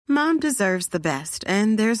Mom deserves the best,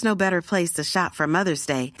 and there's no better place to shop for Mother's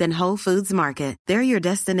Day than Whole Foods Market. They're your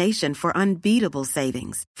destination for unbeatable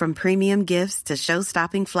savings, from premium gifts to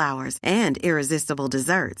show-stopping flowers and irresistible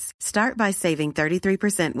desserts. Start by saving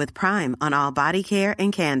 33% with Prime on all body care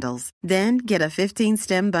and candles. Then get a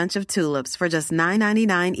 15-stem bunch of tulips for just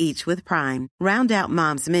 $9.99 each with Prime. Round out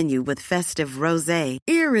Mom's menu with festive rosé,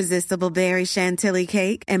 irresistible berry chantilly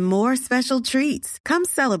cake, and more special treats. Come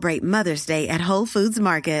celebrate Mother's Day at Whole Foods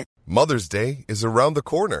Market. Mother's Day is around the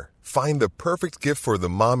corner. Find the perfect gift for the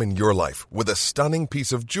mom in your life with a stunning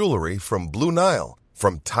piece of jewelry from Blue Nile.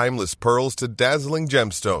 From timeless pearls to dazzling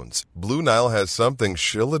gemstones, Blue Nile has something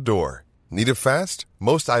she'll adore. Need it fast?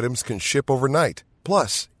 Most items can ship overnight.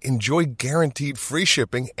 Plus, enjoy guaranteed free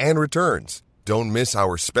shipping and returns. Don't miss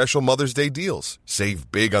our special Mother's Day deals.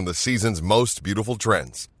 Save big on the season's most beautiful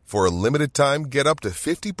trends. For a limited time, get up to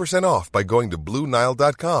 50% off by going to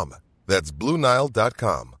BlueNile.com. That's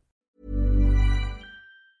BlueNile.com.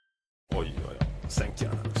 Oj. Sänk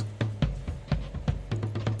gärna också.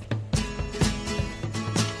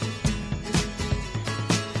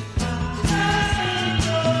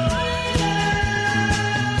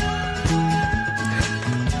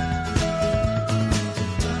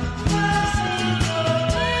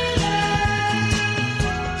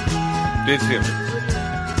 Det är trevligt.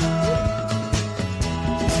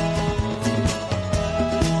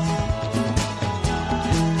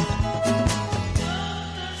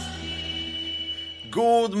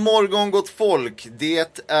 God morgon gott folk.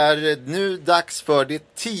 Det är nu dags för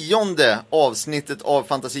det 10:e avsnittet av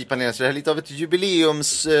Fantasipanelen. Så det är lite av ett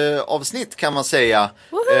jubileumsavsnitt kan man säga.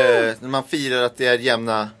 När man firar att det är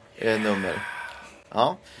jämna nummer.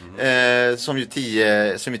 Ja, som ju 10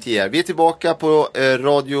 är. Vi är tillbaka på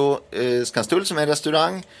Radio Skanstull som är en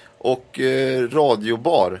restaurang och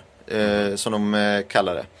radiobar som de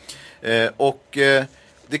kallar det. Och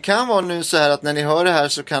det kan vara nu så här att när ni hör det här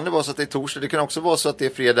så kan det vara så att det är torsdag. Det kan också vara så att det är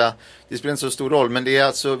fredag. Det spelar inte så stor roll. Men det är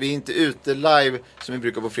alltså, vi är inte ute live som vi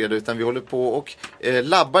brukar på fredag. Utan vi håller på och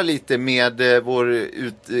labbar lite med vår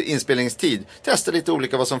inspelningstid. Testar lite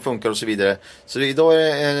olika vad som funkar och så vidare. Så idag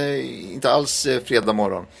är det inte alls fredag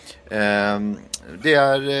morgon. Det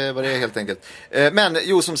är vad det är helt enkelt. Men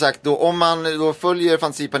jo, som sagt då, om man då följer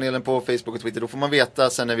Fantasipanelen på Facebook och Twitter, då får man veta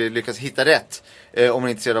sen när vi lyckas hitta rätt, om man är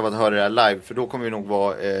intresserad av att höra det här live, för då kommer vi nog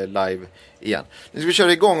vara live igen. Nu ska vi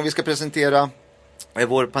köra igång och vi ska presentera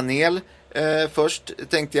vår panel först,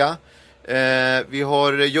 tänkte jag. Vi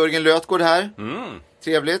har Jörgen Lötgård här.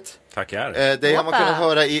 Trevligt. Tackar. Det har man kunnat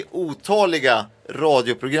höra i otaliga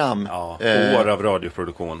radioprogram. Ja, år av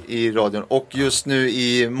radioproduktion. I radion. Och just nu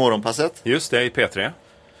i Morgonpasset. Just det, i P3.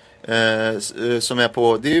 Som är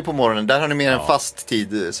på, det är ju på morgonen. Där har ni mer en fast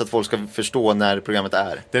tid så att folk ska förstå när programmet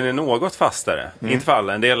är. Den är något fastare. Inte för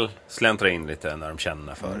alla. En del släntrar in lite när de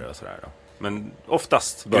känner för det och sådär då. Men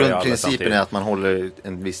oftast börjar alla samtidigt. Grundprincipen är att man håller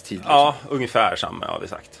en viss tid. Ja, ungefär samma har vi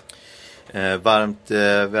sagt. Varmt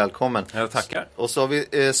välkommen. Jag tackar. Och så har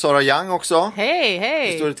vi Sara Young också.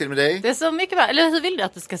 Hej. Hur står det till med dig? Det är så mycket bra. Eller hur vill du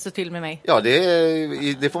att det ska stå till med mig? Ja,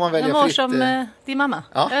 det får man välja jag mår fritt. som din mamma.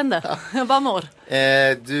 Ja. Jag vet inte. Jag bara mår.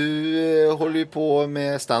 Du håller ju på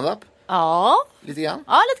med stand-up. Ja. Lite grann.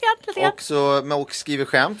 Ja, lite grann. Och skriver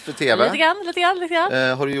skämt för tv. Lite grann.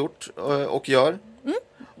 Har du gjort och gör.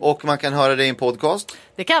 Och man kan höra det i en podcast.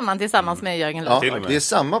 Det kan man tillsammans med Jörgen Ja, Lötgård. det är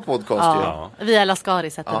samma podcast ju. Via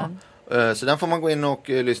Lascaris heter den. Så den får man gå in och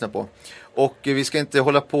lyssna på. Och vi ska inte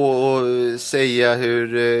hålla på och säga hur,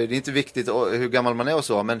 det är inte viktigt hur gammal man är och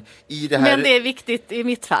så, men i det här, men det är viktigt i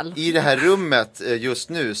mitt fall. I det här rummet just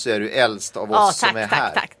nu så är du äldst av oss som är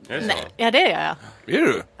här. Tack. Nej, ja, det är jag. Är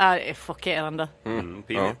du? Ja, det är chockerande.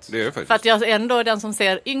 Ja, det är faktiskt. För att jag är ändå den som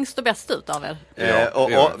ser yngst och bäst ut av er.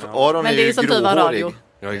 Aron men är det är ju som tur var radio. gråhårig.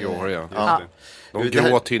 Jag är gråhårig, ja. Ja. De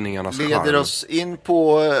grå tinningarnas leder charm. oss in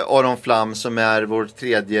på Aron Flam som är vår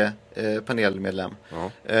tredje panelmedlem.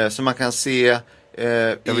 Så man kan se...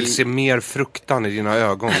 jag vill se mer fruktan i dina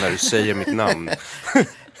ögon när du säger mitt namn.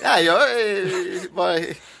 Nej,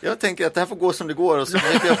 jag tänker att det här får gå som det går och så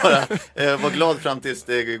kan jag bara vara glad fram tills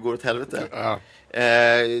det går åt helvete. Ja.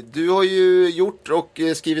 Du har ju gjort och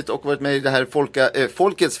skrivit och varit med i det här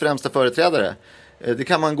Folkets främsta företrädare. Det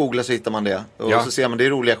kan man googla så hittar man det. Och så ser man det är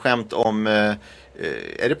roliga skämt om,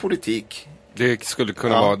 är det politik? Det skulle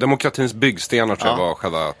kunna vara demokratins byggstenar, tror jag var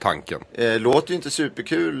själva tanken. Låter ju inte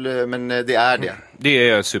superkul, men det är det. Det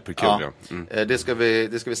är superkul,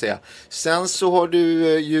 det ska vi säga. Sen så har du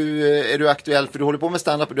är du aktuell, för du håller på med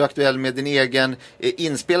stand-up och du är aktuell med din egen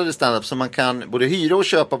inspelade stand-up som man kan både hyra och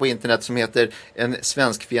köpa på internet som heter En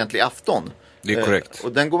svenskfientlig afton. Det är korrekt.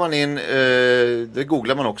 Och den går man in, det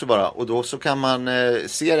googlar man också bara. Och då så kan man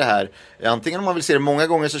se det här. Antingen om man vill se det många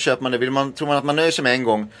gånger så köper man det. Tror man att man nöjer sig med en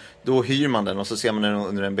gång, då hyr man den och så ser man den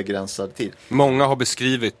under en begränsad tid. Många har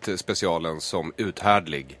beskrivit specialen som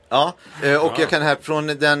uthärdlig. Ja, och jag kan här från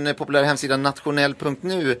den populära hemsidan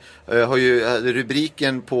nationell.nu har ju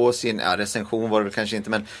rubriken på sin recension var det väl kanske inte,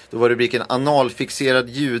 men då var rubriken analfixerad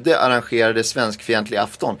jude arrangerade svenskfientlig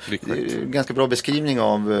afton. Ganska bra beskrivning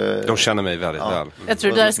av... De känner mig väldigt väl. Jag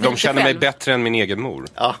tror du De känner mig bättre än min egen mor.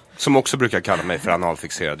 Ja. Som också brukar kalla mig för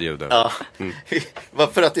analfixerad jude. Ja,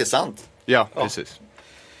 för att det är sant. Ja, precis.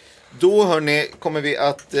 Då hörni, kommer vi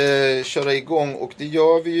att köra igång och det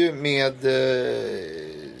gör vi ju med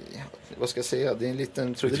vad ska jag säga, det är en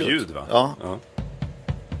liten trudelutt. Ett ljud va? Ja.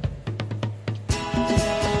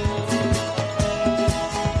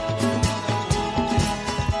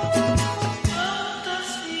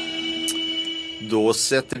 Då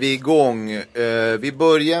sätter vi igång. Vi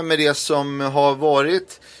börjar med det som har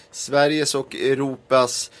varit Sveriges och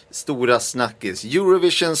Europas stora snackis.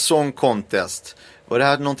 Eurovision Song Contest. Var det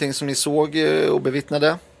här någonting som ni såg och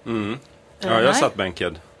bevittnade? Ja, jag satt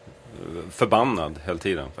bänkad. Förbannad hela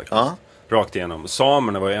tiden faktiskt. Ja. Rakt igenom.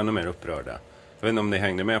 Samerna var ju ännu mer upprörda. Jag vet inte om ni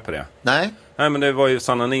hängde med på det. Nej. Nej, men det var ju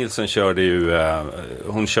Sanna Nilsson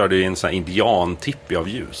hon körde ju en sån här indiantippi av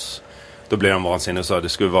ljus. Då blev de vansinniga och sa att det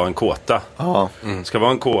skulle vara en kåta. Ja. Det ska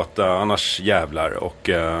vara en kåta, annars jävlar. Och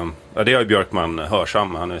det har ju Björkman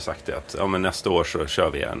hörsamma. Han har ju sagt det att men nästa år så kör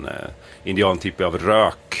vi en indiantippi av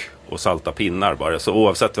rök och salta pinnar bara. Så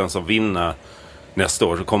oavsett vem som vinner nästa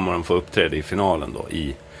år så kommer de få uppträda i finalen då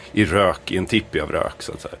i rök, i en tippi av rök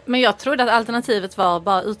så att säga. Men jag trodde att alternativet var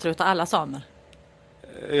bara utrota alla samer.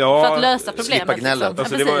 Ja, för att lösa problemet. slippa gnälla. Liksom.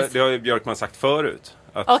 Alltså det har ju Björkman sagt förut.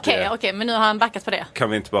 Okej, men nu har han backat på det. Kan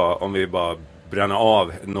vi inte bara, om vi bara bränna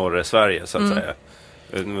av norra Sverige så att säga.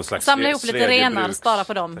 Någon slags Samla ihop lite renar, Sverigebruks spara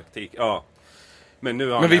på dem. taktik. Ja.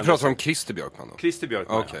 Men vi pratar om Christer Björkman då? Christer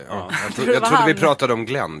Björkman. Okej, ja. Jag trodde vi pratade om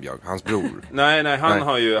Glenn Björk, hans bror. Nej,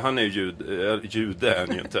 han är ju jude är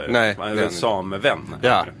han ju inte. Nej, han är en samevän.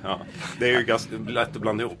 Ja. Det är ju ganska lätt att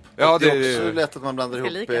blanda ihop. Ja, Det är också lätt att man blandar ihop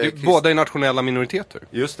båda är nationella minoriteter.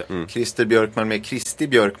 Just det. Christer Björkman med Kristi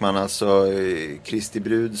Björkman, alltså Kristi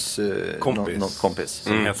Bruds kompis.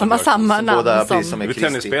 Som har samma namn båda som... precis som är Du Kristi.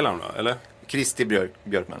 tennisspelaren då, eller? Kristi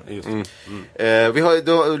Björkman. Just Det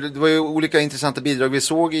var ju olika intressanta bidrag vi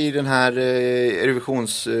såg i den här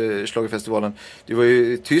Eurovisionsschlagerfestivalen. Det var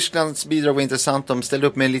ju Tysklands bidrag var intressant. De ställde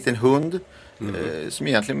upp med en liten hund som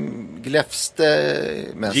egentligen gläfste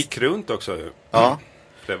mest. Gick runt också ju. Ja.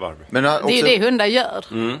 Varv. Men också, Det är ju det hundar gör,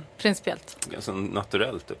 principiellt. Ganska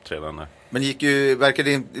naturellt uppträdande. Men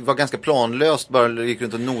verkade vara ganska planlöst, bara gick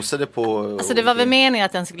runt och nosade på... Alltså det var väl meningen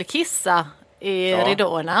att den skulle kissa i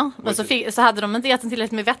ridåerna. Men så hade de inte gett den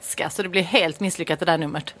tillräckligt med vätska, så det blev helt misslyckat det där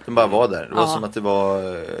numret. Den bara var där. Det var som att det var...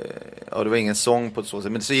 det var ingen sång på ett så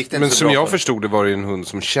sätt. Men så gick det inte Men så som bra jag förstod det var det en hund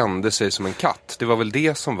som kände sig som en katt. Det var väl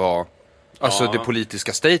det som var... Alltså det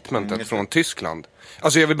politiska statementet från Tyskland.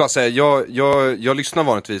 Alltså jag vill bara säga, jag lyssnar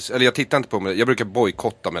vanligtvis, eller jag tittar inte på mig, jag brukar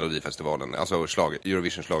bojkotta Melodifestivalen, alltså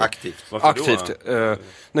Eurovision-slaget. Aktivt. Varför då?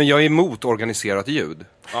 Nej, jag är emot organiserat ljud.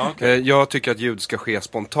 Jag tycker att ljud ska ske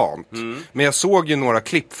spontant. Men jag såg ju några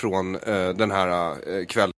klipp från den här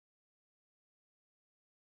kvällen.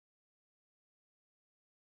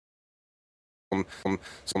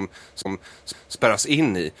 Som spärras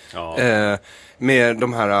in i med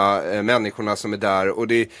de här människorna som är där, och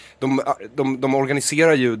de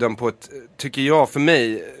organiserar ljuden på ett, tycker jag, för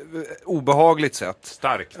mig obehagligt sätt.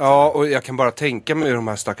 Starkt. Ja, och jag kan bara tänka mig hur de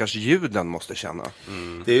här stackars ljuden måste känna.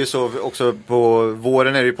 Det är ju så också, på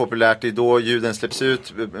våren är det ju populärt, det är då ljuden släpps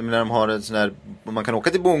ut, när de har en sån här, man kan åka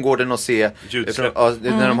till bondgården och se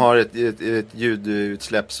när de har ett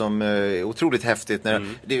ljudutsläpp som är otroligt häftigt. Då är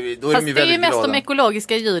Fast de ju det är ju väldigt mest glada. de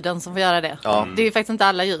ekologiska ljuden som får göra det. Det är ju faktiskt inte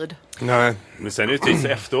alla ljud. Nej. Men sen är det tills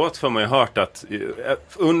efteråt får man ju hört att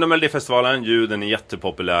under Melodifestivalen ljuden är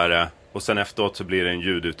jättepopulära. Och sen efteråt så blir det en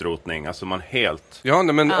ljudutrotning. Alltså man helt... Ja,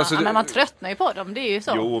 men, Ja, alltså, men man tröttnar ju på dem, det är ju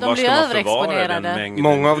så. Jo, De var blir ska man förvara den överexponerade. mängden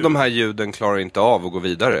många av ljud? de här ljuden klarar inte av att gå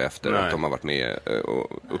vidare efter Nej. att de har varit med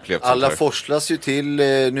och upplevt Alla sånt här. forslas ju till,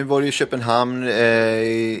 nu var det ju Köpenhamn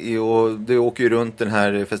och det åker ju runt den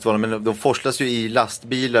här festivalen, men de forslas ju i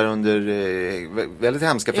lastbilar under väldigt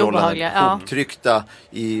hemska förhållanden. Obehagliga, ja. Upptryckta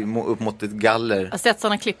upp mot ett galler. Jag har sett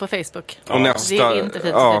sådana klipp på Facebook. Och nästa, Det är inte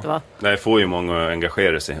fint att vara. Det får ju många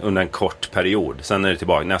engagera sig under en kort period. Sen är det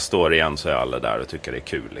tillbaka. Nästa år igen så är alla där och tycker det är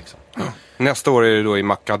kul liksom. Nästa år är det då i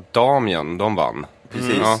Macadamien de vann.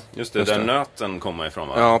 precis. Just det, där nöten kommer ifrån,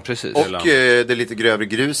 va? Ja, precis. Och det lite grövre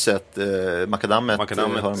gruset, makadammet.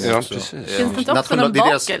 Ja, precis. Finns det inte också någon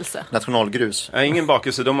bakelse? Nationalgrus. Ingen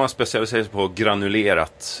bakelse, de har specialiserat sig på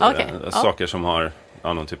granulerat saker som har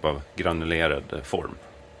någon typ av granulerad form.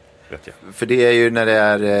 Vet jag. För det är ju när det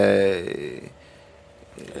är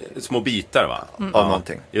små bitar, va? Av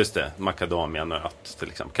någonting. Just det, macadamianöt till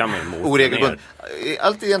exempel. Kan man oregelbundet.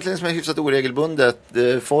 Allt egentligen som är hyfsat oregelbundet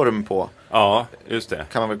form på. Ja, just det.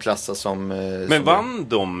 Kan man väl klassa som... Men vann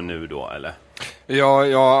de nu då, eller? Ja,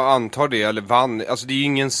 jag antar det, eller vann. Alltså det är ju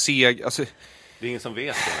ingen seg... Alltså, det är ingen som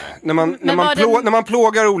vet det. När man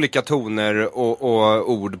plågar olika toner och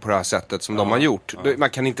ord på det här sättet som de har gjort. Man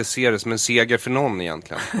kan inte se det som en seger för någon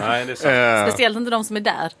egentligen. Nej, det är sant. Speciellt inte de som är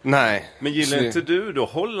där. Nej. Men gillar inte du då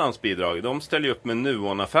Hollands bidrag? De ställer ju upp med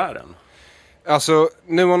Nuon-affären. Alltså,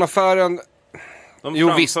 Nuon-affären... De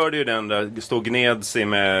framförde ju den där, stod gned sig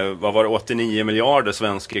med, vad var det, 89 miljarder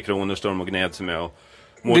svenska kronor står de och gned sig med. Och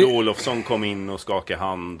Maud Olofsson kom in och skakade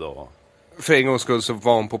hand och... För en gångs skull så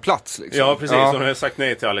var hon på plats liksom. Ja, precis. Hon har sagt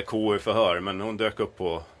nej till alla KU-förhör, men hon dök upp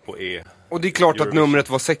på E. Och det är klart att numret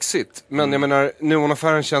var sexigt. Men jag menar,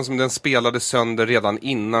 Nuon-affären känns som den spelade sönder redan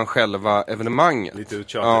innan själva evenemanget. Lite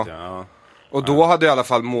uttjatat, ja. Och då hade i alla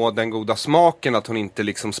fall Maud den goda smaken att hon inte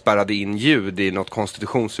liksom spärrade in ljud i något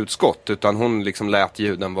konstitutionsutskott. Utan hon liksom lät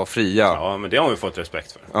ljuden vara fria. Ja, men det har vi fått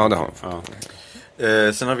respekt för. Ja, det har hon fått.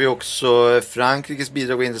 Sen har vi också Frankrikes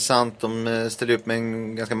bidrag var intressant. De ställde upp med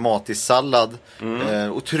en ganska matig sallad.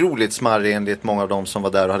 Otroligt smarrig enligt många av dem som var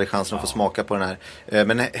där och hade chansen att få smaka på den här.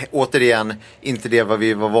 Men återigen, inte det vad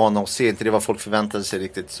vi var vana att se, inte det vad folk förväntade sig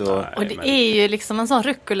riktigt. Så. Nej, och det är ju liksom en sån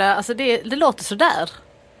rucola, alltså det låter sådär.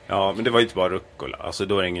 Ja, men det var ju inte bara rucola. Alltså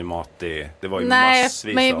då är det ingen mat, det var ju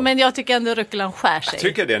massvis av... men jag tycker ändå rucolan skär sig. Jag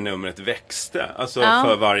tycker det numret växte. Alltså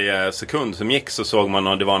för varje sekund som gick så såg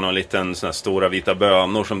man det var någon liten sån här stora vita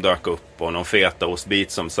bönor som dök upp och någon feta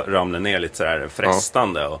ostbit som ramlade ner lite så här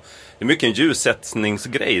frestande. Och det är mycket en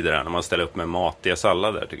ljussättningsgrej där när man ställer upp med matiga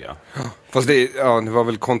sallader, tycker jag. Fast det var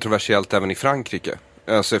väl kontroversiellt även i Frankrike.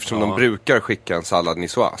 Alltså eftersom de brukar skicka en sallad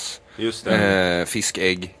niçoise. Just det.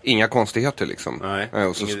 Fiskägg, inga konstigheter liksom. Nej,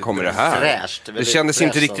 och så kommer det här. Fräscht, det kändes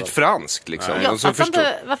inte riktigt franskt liksom. Ja,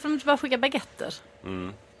 varför de inte bara skicka baguetter?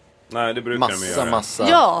 Nej, det brukar de göra. Massa.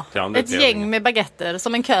 Ja, ett gäng med baguetter,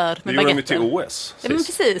 som en kör med baguetter. Det gjorde de till OS. Ja, men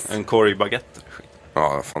precis. En korg baguetter.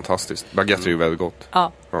 Ja, fantastiskt. Baguetter är ju väldigt gott.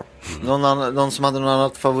 Ja. Någon som hade något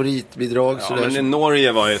annat favoritbidrag? Ja, men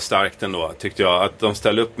Norge var ju starkt ändå, tyckte jag. Att de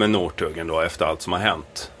ställde upp med Northug då efter allt som har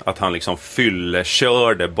hänt. Att han liksom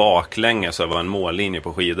körde baklänges över en mållinje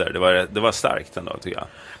på skidor. Det var starkt ändå, tycker jag.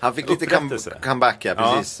 Han fick lite comeback, ja,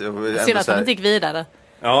 precis. Synd att han inte gick vidare.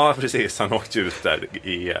 Ja, precis. Han åkte ut där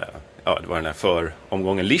i... det var den här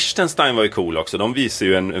föromgången. Liechtenstein var ju cool också. De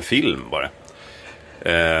visade ju en film bara.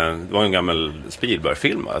 Det var en gammal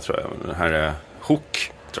Spielberg-film, tror jag. Den här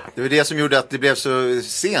Hook. Det var det som gjorde att det blev så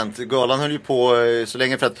sent. Galan höll ju på så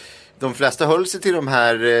länge för att de flesta höll sig till de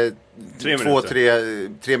här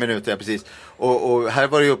 3 minuter, ja, precis. Och här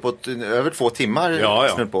var det ju uppåt över 2 timmar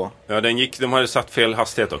snudd på. Ja, de hade satt fel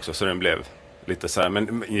hastighet också så den blev lite så här.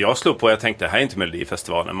 Men jag slog på, jag tänkte, det här är inte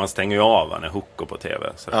Melodifestivalen. Man stänger ju av när Hook går på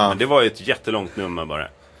tv. Så. Men det var ju ett jättelångt nummer bara.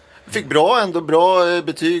 Fick bra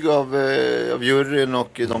betyg av juryn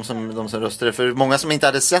och de som röstade. För många som inte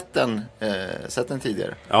hade sett den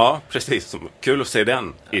tidigare. Ja, precis. Kul att se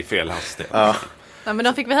den i fel hastighet. Ja. Ja, men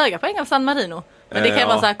de fick väl höga poäng av San Marino. Men det kan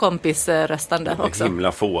vara så här kompisröstande också. Det är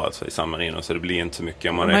himla få alltså i San Marino, så det blir inte så mycket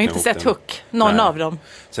om man har inte sett Hook, någon av dem.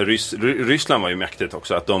 Så Ryssland var ju mäktigt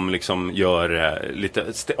också, att de liksom gör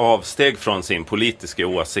lite avsteg från sin politiska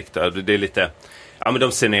åsikt. Det är lite... Ja, men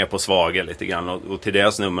de ser ner på svaga lite grann och till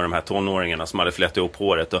deras nummer, de här tonåringarna som hade flättat upp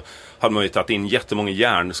håret, och hade man ju tagit in jättemånga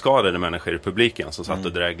hjärnskadade människor i publiken som satt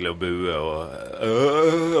och dräglade och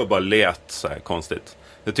buade och bara lät så här konstigt.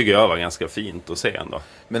 Det tycker jag var ganska fint att se ändå.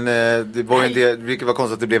 Men det var en del, vilket var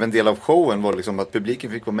konstigt att det blev en del av showen, var liksom att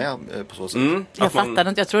publiken fick vara med på så sätt. Jag fattade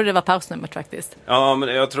inte, jag trodde det var pausnumret faktiskt. Ja, men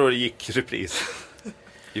jag tror det gick repris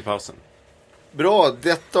i pausen. Bra,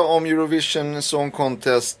 detta om Eurovision Song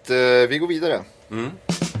Contest. Vi går vidare.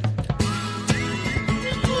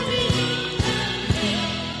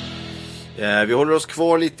 Vi håller oss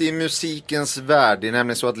kvar lite i musikens värld. Det är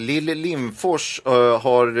nämligen så att Lille Lindfors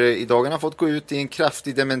har i dagarna fått gå ut i en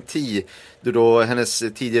kraftig dementi. Då hennes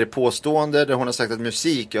tidigare påstående där hon har sagt att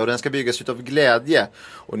musik, den ska byggas utav glädje.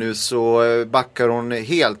 Och nu så backar hon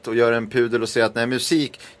helt och gör en pudel och säger att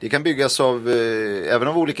musik, det kan byggas av även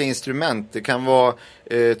av olika instrument. Det kan vara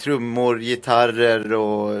trummor, gitarrer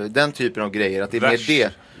och den typen av grejer. Att det är mer det.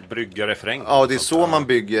 Brygga refräng. Ja, det är så man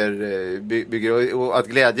bygger och att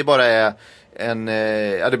glädje bara är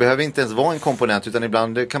det behöver inte ens vara en komponent, utan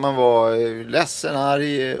ibland kan man vara ledsen,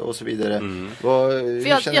 arg och så vidare.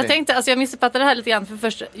 Jag tänkte, alltså jag missuppfattade det här lite grann, för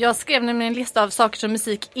först, jag skrev nämligen en lista av saker som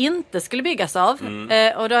musik inte skulle byggas av,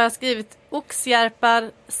 och då har jag skrivit oxjärpar,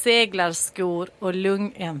 seglarskor och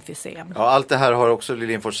lungemfysem. Ja, allt det här har också Lill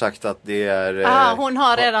Lindfors sagt att det är... hon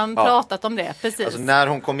har redan pratat om det, precis. Alltså när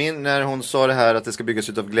hon kom in, när hon sa det här att det ska byggas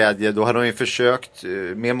ut av glädje, då hade hon ju försökt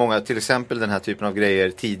med många, till exempel den här typen av grejer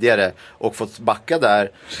tidigare, och fått backa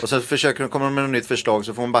där. Och sen försöker hon komma med något nytt förslag,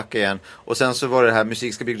 så får hon backa igen. Och sen så var det här,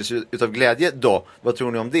 musik ska byggas ut av glädje då. Vad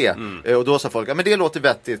tror ni om det? Och då sa folk, ja men det låter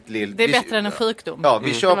vettigt, Lill. Det är bättre än en sjukdom. Ja,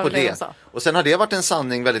 vi kör på det. Och sen har det varit en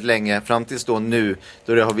sanning väldigt länge, fram tills då nu,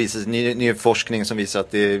 då det har visat ny forskning som visar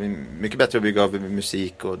att det är mycket bättre att bygga av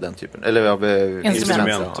musik och den typen, eller av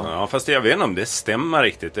instrument. Ja, fast jag vet inte om det stämmer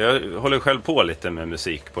riktigt. Jag håller själv på lite med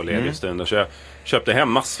musik på ledig stund, så jag köpte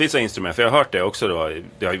hem massvis av instrument, för jag har hört det också då.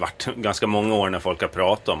 Det har ju varit ganska många år när folk har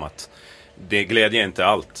pratat om att det glädje är inte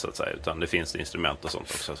allt, så att säga, utan det finns instrument och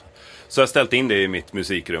sånt också. Så jag har ställt in det i mitt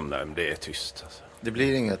musikrum där, men det är tyst alltså. Det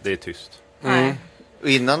blir inget. Det är tyst. Och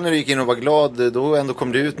innan när du gick in och var glad, då ändå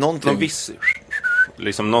kom det ut någonting. Någon viss,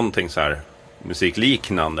 liksom någonting så här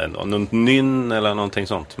musikliknande, något nynn eller någonting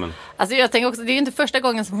sånt. Men... Alltså jag tänker också, det är ju inte första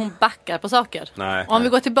gången som hon backar på saker. Nej, om vi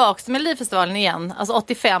går tillbaka till Melodifestivalen igen, alltså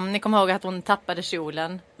 85, ni kommer ihåg att hon tappade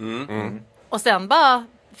kjolen. Och sen bara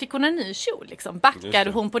fick hon en ny kjol liksom.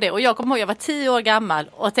 Backade hon på det. Och jag kommer ihåg, jag var 10 år gammal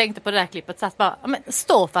och tänkte på det där klippet, så att bara, men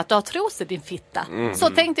stå för att du har trosor, din fitta. Så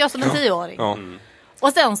tänkte jag som en 10-åring.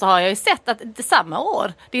 Och sen så har jag ju sett att det samma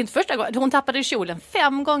år, det är inte första gången, hon tappade kjolen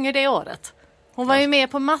 5 gånger det året. Hon var ju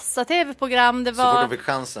med på massa tv-program. Det var... Så fort hon fick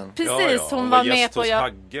chansen. Precis, hon var med på...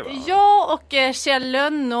 Hagge, ja, och Kjell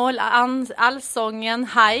Lönnål, Allsången,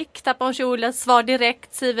 Haik tappade hon kjolen. Svar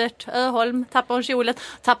direkt, Sivert Öholm tappade hon kjolen.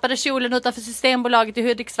 Tappade kjolen utanför Systembolaget i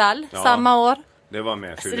Hudiksvall samma år. Det var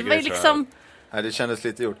med. Så det var ju liksom... Nej, det kändes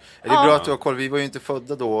lite gjort. Det är bra att du har koll. Vi var ju inte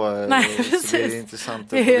födda då. Nej, så det är intressant att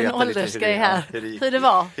det är veta en åldersgrej lite här. Hur det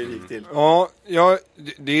var. Hur gick till. Ja,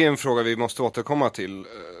 det är en fråga vi måste återkomma till,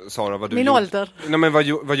 Sara. Vad du Min ålder. Nej, men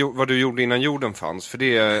vad du gjorde innan jorden fanns. För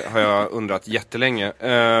det har jag undrat jättelänge.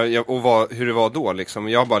 Och hur det var då liksom.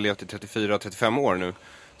 Jag har bara levt i 34-35 år nu.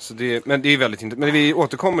 Så men det är väldigt intressant. Men vi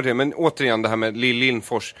återkommer till det. Men återigen det här med Lill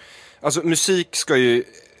Lindfors. Alltså musik ska ju...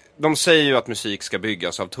 De säger ju att musik ska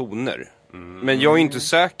byggas av toner. Men jag är inte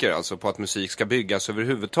säker alltså på att musik ska byggas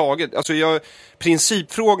överhuvudtaget. Alltså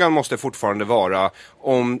principfrågan måste fortfarande vara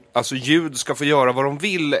om alltså ljud ska få göra vad de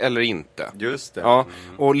vill eller inte. Just det. Ja,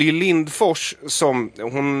 och Lill Lindfors som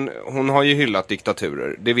hon har ju hyllat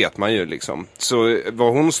diktaturer, det vet man ju liksom. Så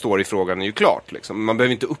vad hon står i frågan är ju klart liksom. Man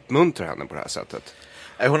behöver inte uppmuntra henne på det här sättet.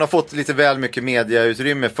 Hon har fått lite väl mycket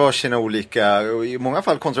mediautrymme för sina olika, och i många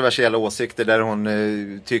fall kontroversiella åsikter, där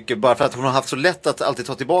hon tycker, bara för att hon har haft så lätt att alltid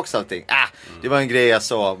ta tillbaka allting. Det var en grej jag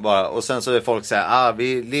sa bara, och sen så är folk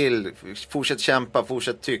säger, Lill, fortsätt kämpa,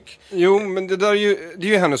 fortsätt tyck. Jo, men det är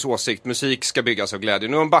ju hennes åsikt, musik ska byggas av glädje.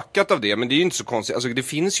 Nu har hon backat av det, men det är ju inte så konstigt. Alltså det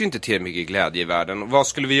finns ju inte till mycket glädje i världen. Vad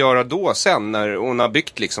skulle vi göra då sen när hon har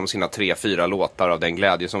byggt liksom sina 3-4 låtar av den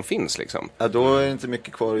glädje som finns liksom? Ja, då är det inte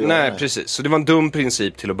mycket kvar att göra. Nej, precis. Så det var en dum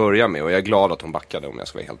princip till att börja med, och jag är glad att hon backade, om jag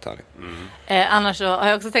ska vara helt ärlig. Annars så har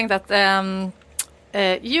jag också tänkt att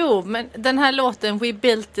men den här låten We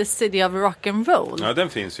Built the City of Rock and Roll. Ja, den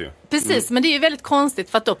finns ju. Precis, men det är ju väldigt konstigt,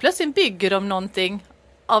 för att då plötsligt bygger de någonting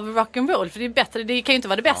av rock and roll, för det är bättre, det kan ju inte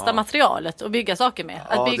vara det bästa materialet att bygga saker med.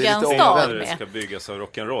 Att bygga en stad med. Det ska byggas av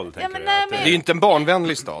rock and roll, tänker du? Men det är ju inte en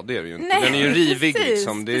barnvänlig stad, det är det ju inte. Nej, den är ju rivig precis,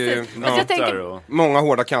 liksom. Det är jag tänker, många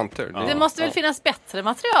hårda kanter. det måste väl finnas bättre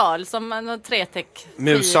material, som en Tretec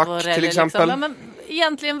Musak till exempel. Liksom. Men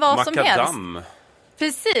egentligen vad som helst. Makadam.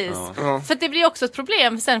 Precis. För det blir också ett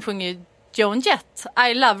problem. Sen sjunger ju Joan Jett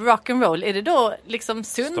I Love Rock and Roll. Är det då liksom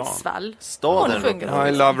Sundsvall? Staden.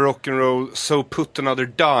 I love rock and roll, so put another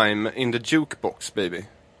dime in the jukebox, baby.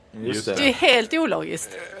 Just det. Det är helt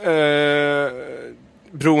ologiskt.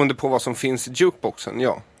 Beroende på vad som finns i jukeboxen,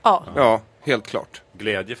 ja. Ja, helt klart.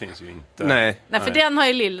 Glädje finns ju inte. Nej, för den har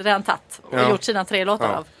ju Lill redan tagit och gjort sina 3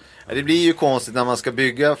 låtar av. Det blir ju konstigt när man ska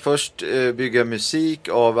bygga musik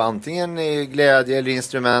av antingen glädje eller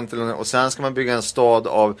instrument, och sen ska man bygga en stad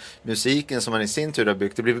av musiken som man i sin tur har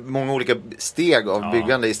byggt. Det blir många olika steg av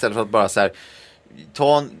byggande, istället för att bara så här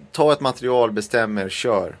ta ett material, bestämmer,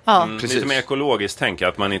 kör. Lite mer ekologiskt, tänker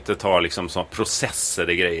att man inte tar liksom så processer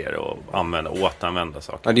i grejer och återanvända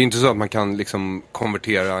saker. Ja, det är inte så att man kan liksom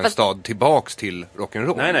konvertera en stad tillbaks till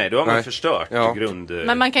rock'n'roll. Nej, då har man förstört grund.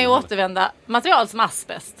 Men man kan ju återvända material som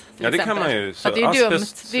asbest. Ja, det kan man ju. Så det är ju dumt.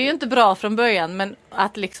 Det är ju inte bra från början, men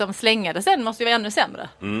att liksom slänga det sen måste ju vara ännu sämre.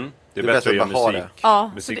 Det är bättre att göra bara ha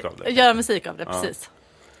det. musik av det. Göra musik av det, precis.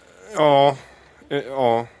 Ja,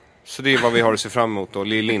 så det är vad vi har att se fram emot då.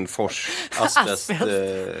 Lill Lindfors. Asbest.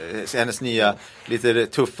 Hennes nya, lite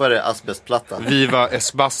tuffare asbestplatta. Viva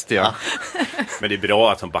Esbastia. Men det är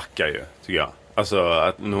bra att hon backar ju, tycker jag. Alltså,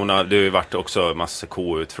 att det har ju varit också massa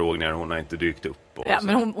KU-utfrågningar, hon har inte dykt upp. Ja,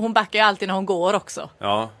 men hon backar ju alltid när hon går också.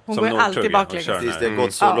 Ja, hon går alltid baklänges. Tills det har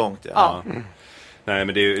gått så långt. Ja. Nej,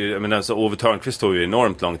 men det är ju, men alltså, Ove Thörnqvist tog ju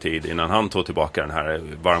enormt lång tid innan han tog tillbaka den här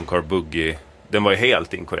varmkorv buggy. Den var ju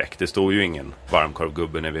helt inkorrekt. Det stod ju ingen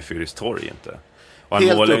varmkorvgubbe när vi Fyris torg inte. Och han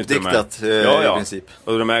helt uppdiktat i princip.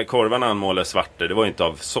 Och de här korvarna han målade svarta, det var ju inte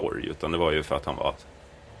av sorg, utan det var ju för att han var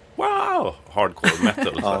hardcore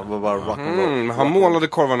metal. Ja, var rock'n'roll. Han målade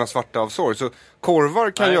korvarna svarta av sorg. Så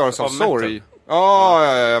korvar kan göras av sorg.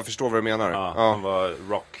 Jag förstår vad du menar. Ja, han var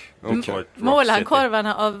rock. Målade han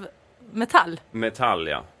korvarna av metall? Metall,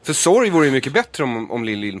 ja. För sorg vore ju mycket bättre om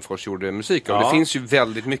Lill Lindfors gjorde musik. Och det finns ju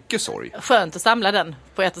väldigt mycket sorg. Skönt att samla den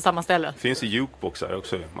på ett och samma ställe. Det finns ju jukeboxar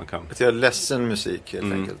också man kan. Att göra ledsen musik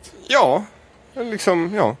helt enkelt. Ja,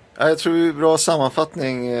 liksom, ja. Jag tror det är bra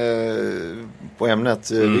sammanfattning på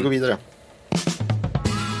ämnet. Vi går vidare.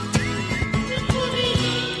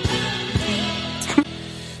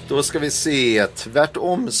 Då ska vi se,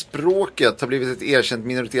 tvärtomspråket har blivit ett erkänt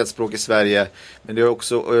minoritetsspråk i Sverige, men det har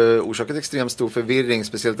också orsakat extremt stor förvirring,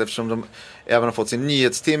 speciellt eftersom de även har fått sin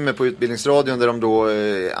nyhetstimme på Utbildningsradion där de då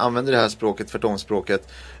använder det här språket,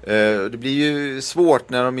 tvärtomspråket. Det blir ju svårt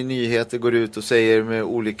när de i nyheter går ut och säger med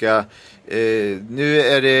olika nu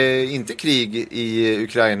är det inte krig i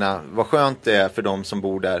Ukraina, vad skönt det är för de som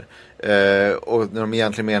bor där. Och när de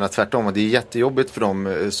egentligen menar tvärtom, och det är jättejobbigt för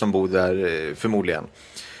dem som bor där förmodligen.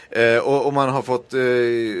 Och man har fått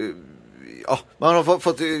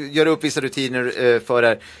fått göra upp vissa rutiner för det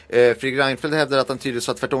här. Fredrik Reinfeldt hävdar att han tydligt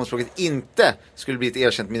sa att tvärtomspråket inte skulle bli ett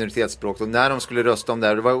erkänt minoritetsspråk. Och när de skulle rösta om det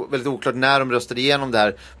här, det var väldigt oklart när de röstade igenom det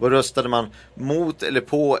här. Vad röstade man mot eller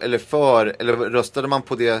på eller för? Eller röstade man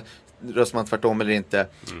på det, röstade man tvärtom eller inte?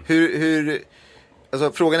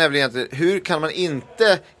 Alltså, frågan är väl egentligen, hur kan man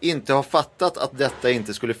inte ha fattat att detta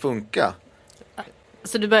inte skulle funka?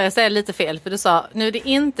 Så du börjar säga lite fel, för du sa nu är det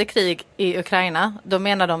inte krig i Ukraina, då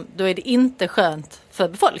menar de, då är det inte skönt för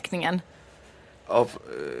befolkningen.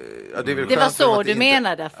 Det var så du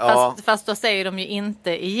menade, fast då säger de ju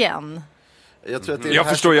inte igen. Jag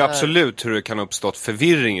förstår ju absolut hur det kan ha uppstått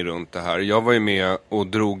förvirring runt det här. Jag var ju med och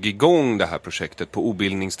drog igång det här projektet på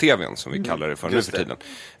Obildnings-TV:n som vi kallar det för nu för tiden.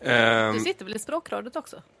 Du sitter väl i Språkrådet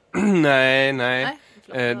också? Nej.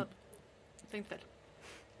 Förlåt, jag tänkte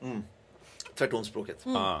fel. Tvärtomspråket.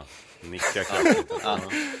 Nicka kraftigt.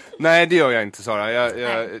 Nej, det gör jag inte, Sara.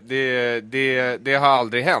 Det har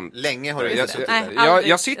aldrig hänt. Länge har det inte suttit där.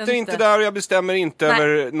 Jag sitter inte där och jag bestämmer inte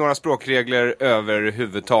över några språkregler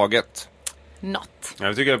överhuvudtaget.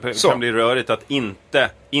 Jag tycker det kan bli rörigt att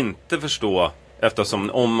inte förstå, eftersom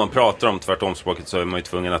om man pratar om tvärtomspråket så är man ju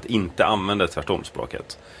tvungen att inte använda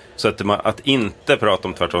tvärtomspråket. Så att inte prata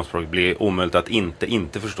om tvärtomspråket blir omöjligt att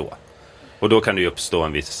inte förstå. Och då kan det ju uppstå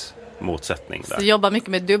en viss motsättning där. Så jobbar mycket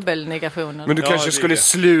med dubbelnegationen. Men du kanske skulle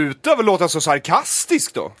sluta väl låta så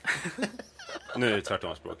sarkastisk då? Nu är det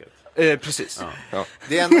tvärtomspråket. Precis. Ja.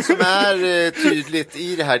 Det enda som är tydligt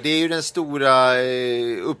i det här, det är ju den stora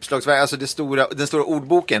uppslagsverket, alltså den stora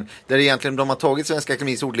ordboken, där egentligen de har tagit Svenska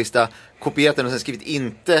Akademins ordlista, kopierat den och sen skrivit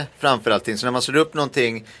inte framför allting. Så när man slår upp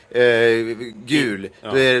någonting gul,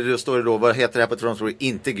 då står det då, vad heter det här på tvärtomspråket?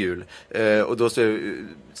 Inte gul. Och då står det,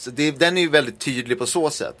 så den är ju väldigt tydlig på så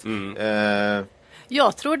sätt.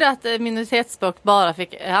 Jag trodde att minoritetsspråk bara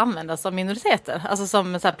fick användas som minoriteter. Alltså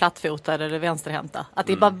som så här plattfotade eller vänsterhänta. Att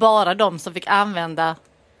det är bara de som fick använda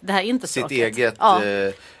det här inte språket. Sitt eget. Ja.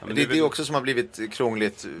 Men det är också som har blivit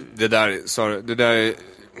krångligt. Det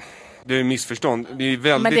är missförstånd. Det är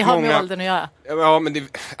väldigt men det har många... med åldern att göra. Ja, men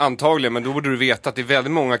antagligen. Men då borde du veta att det är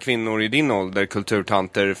väldigt många kvinnor i din ålder,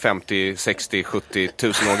 kulturtanter 50, 60, 70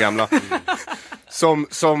 tusen år gamla.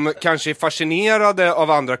 Som kanske är fascinerade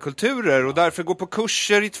av andra kulturer och därför går på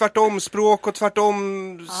kurser i tvärtomspråk och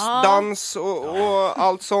tvärtomdans och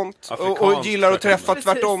allt sånt. Och gillar att träffa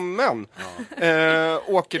tvärtommän.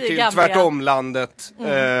 Åker till tvärtomlandet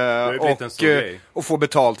och får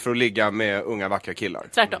betalt för att ligga med unga vackra killar.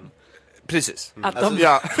 Tvärtom. Precis. Att de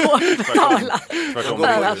får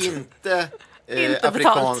betala. Inte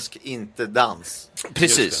afrikansk, inte dans.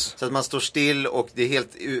 Precis. Så att man står still och det är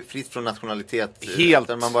helt fritt från nationalitet. Helt.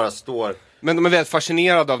 Där man bara står. Men de är väldigt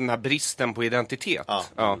fascinerade av den här bristen på identitet.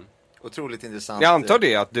 Ja. Otroligt intressant. Jag antar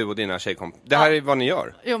det att du och dina tjejkompisar, det här är vad ni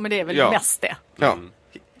gör. Jo, men det är väl mest det. Ja.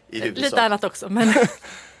 I lite annat också, men...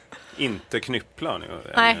 Inte knypplar nu.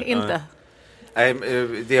 Nej, inte. Nej,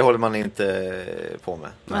 det håller man inte på med.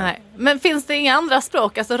 Nej. Men finns det inga andra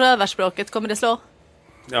språk? Alltså rövarspråket, kommer det slå?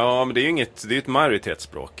 Ja, men det är ju ett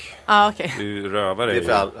majoritetsspråk. Ja, okej. Det är ju rövare. Det är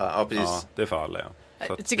för alla, ja precis. Ja, det är för alla, ja.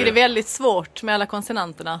 Så Jag tycker det är väldigt svårt med alla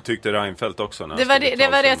konsonanterna. Tyckte Reinfeldt också. När Det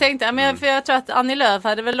var det jag tänkte. Ja, men för jag tror att Annie Lööf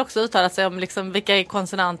hade väl också uttalat sig om liksom vilka är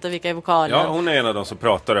konsonanter, vilka är vokaler. Ja, hon är en av de som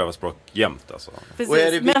pratar rövarspråk jämt alltså. Precis. Och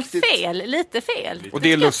är det Men viktigt- lite fel. Och det är tycker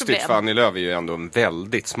jag lustigt problem. för Annie Lööf är ju ändå en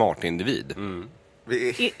väldigt smart individ.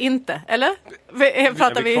 Inte, eller?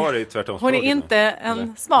 Pratar Är vi kvar i tvärtom Hon är språket inte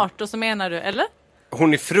en smart, och så menar du, eller?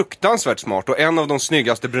 Hon är fruktansvärt smart och en av de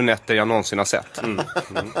snyggaste brunetter jag någonsin har sett.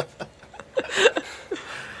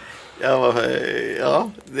 Ja,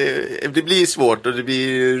 det blir svårt och det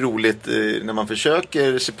blir roligt när man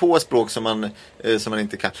försöker se på språk som man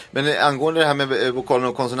inte kan. Men angående det här med vokalerna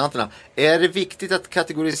och konsonanterna, är det viktigt att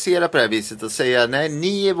kategorisera på det här viset och säga nej,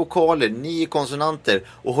 ni är vokaler, ni är konsonanter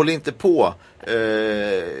och håll inte på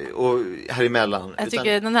och här emellan. Jag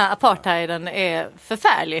tycker den här apartheiden är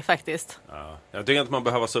förfärlig faktiskt. Ja. Jag tycker inte man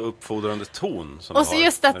behöver så uppfordrande ton som Och så har.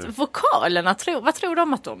 just att vokalerna, vad tror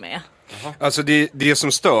de att de är? Alltså det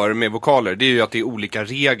som stör med vokaler, det är ju att det är olika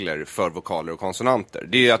regler för vokaler och konsonanter.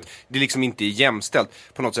 Det är ju att det liksom inte är jämställt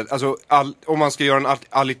på något sätt. Alltså om man ska göra en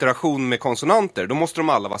allitteration med konsonanter, då måste de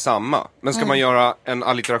alla vara samma. Men ska man göra en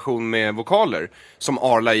allitteration med vokaler, som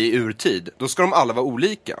Arla i urtid, då ska de alla vara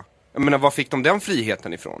olika. Jag menar, var fick de den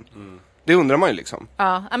friheten ifrån? Det undrar man ju liksom.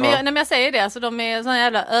 Ja, men när jag säger det, alltså de är såna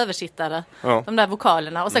jävla översittare, Ja. de där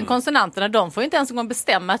vokalerna. Och sen konsonanterna, de får inte ens en gång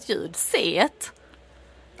bestämma ett ljud. C-et,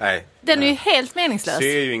 Nej. den är ju helt meningslös.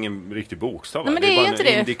 C är ju ingen riktig bokstav. Nej, men det det är är bara inte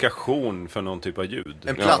en det. indikation för någon typ av ljud.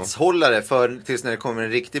 En platshållare tills när det kommer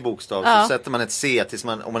en riktig bokstav. Ja. Så sätter man ett C tills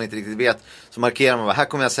om man inte riktigt vet. Så markerar man, här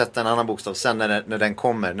kommer jag sätta en annan bokstav sen när den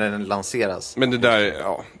kommer, när den lanseras. Men det där,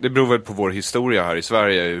 ja, det beror väl på vår historia här i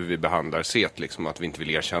Sverige, hur vi behandlar set, liksom, att vi inte vill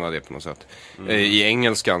erkänna det på något sätt. I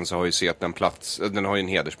engelskan så har ju set en plats, den har ju en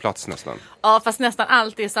hedersplats nästan. Ja, fast nästan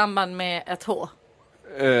alltid i samband med ett H.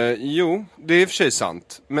 Jo, det är i och för sig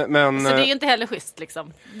sant. Men Så det är ju inte heller schysst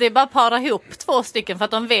liksom. Det är bara att para ihop två stycken för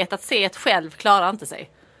att de vet att C1 själv klarar inte sig.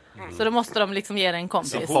 Så då måste de liksom ge det en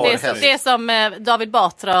kompis. Det är som David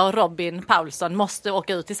Batra och Robin Paulsson måste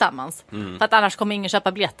åka ut tillsammans. För att annars kommer ingen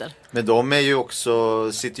köpa biljetter. Men de är ju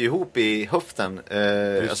också, sitter ju ihop i höften.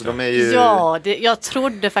 Alltså de är ju... Ja, jag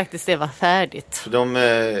trodde faktiskt det var färdigt. De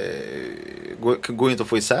går ju inte att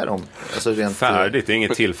få isär dem. Alltså rent, Färdigt, det är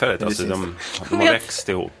inget tillfälligt. Alltså, Precis. de har växt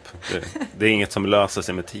ihop. Det är inget som löser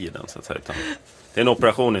sig med tiden, så att säga. Utan det är en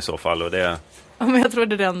operation i så fall. Och det, Men jag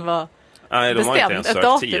trodde den var... nej, de har inte Bestämt, ens ett sökt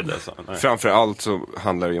datum. tid. Alltså. Nej. framförallt så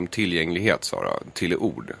handlar det ju om tillgänglighet, Sara, till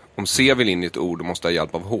ord. Om C vill in i ett ord och måste ha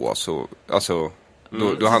hjälp av H, så alltså...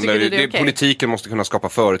 Då handlar tycker du det är okej? Politiken måste kunna skapa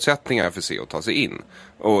förutsättningar för C att ta sig in.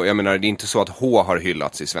 Och jag menar, det är inte så att H har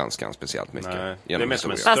hyllats i svenskan speciellt mycket. Nej, det genom är mer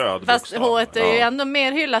som en historien. Fast stödbokstav. H1 är ju ändå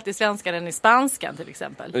mer hyllat i svenskan än i spanskan till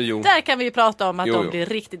exempel. Jo. Där kan vi ju prata om att Jo, de jo. blir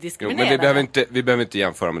riktigt Jo, diskriminerade. men vi behöver inte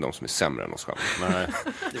jämföra med de som är sämre än oss själva. Nej.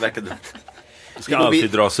 Det verkar dumt. Det ska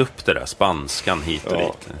alltid dras upp det där, spanskan hit och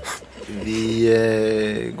dit.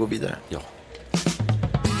 Vi går vidare. Ja.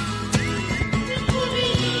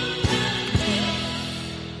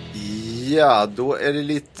 Ja, då är det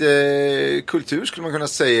lite kultur skulle man kunna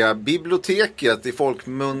säga. Biblioteket, i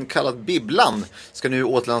folkmun kallat Bibblan, ska nu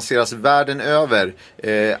återlanseras världen över.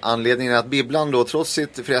 Anledningen är att Bibblan då, trots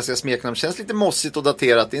sitt fräsiga smeknamn, känns lite mossigt och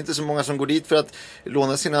daterat. Det är inte så många som går dit för att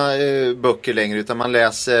låna sina böcker längre, utan man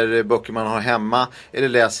läser böcker man har hemma eller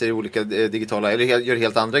läser i olika digitala, eller gör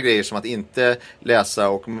helt andra grejer som att inte läsa,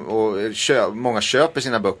 och många köper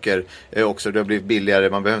sina böcker också. Det har blivit billigare,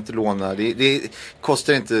 man behöver inte låna. Det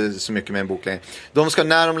kostar inte så mycket med en bok längre. De ska,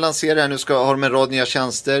 när de lanserar det här, nu har de en rad nya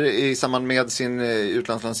tjänster i samband med sin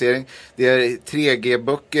utlandslansering. Det är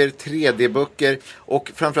 3G-böcker, 3D-böcker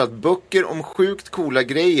och framförallt böcker om sjukt coola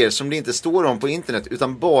grejer som det inte står om på internet,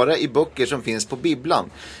 utan bara i böcker som finns på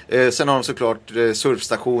Bibblan. Sen har de såklart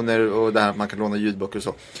surfstationer och där man kan låna ljudböcker och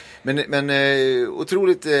så. Men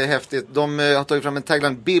otroligt häftigt. De har tagit fram en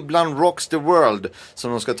tagline, Bibblan rocks the world,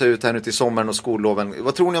 som de ska ta ut här nu till sommaren och skolloven.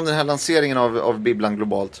 Vad tror ni om den här lanseringen av Bibblan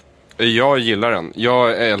globalt? Jag gillar den. Jag har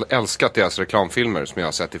älskat deras reklamfilmer som jag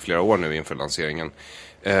har sett i flera år nu inför lanseringen.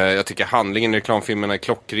 Jag tycker handlingen i reklamfilmerna är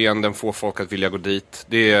klockren. Den får folk att vilja gå dit.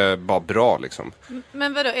 Det är bara bra liksom.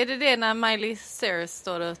 Men vadå, är det när Miley Cyrus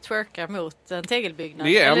står och twerkar mot en tegelbyggnad?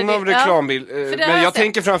 Det är en av reklambilder. Men jag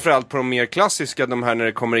tänker framförallt på de mer klassiska. De här när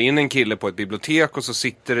det kommer in en kille på ett bibliotek och så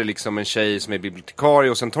sitter det liksom en tjej som är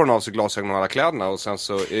bibliotekarie och sen tar hon av sig glasögonen och alla kläderna och sen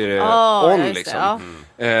så är det on liksom.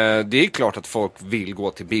 Det är klart att folk vill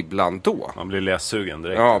gå till bibblan då. Man blir lässugen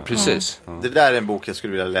direkt. Ja, precis. Det där är en bok jag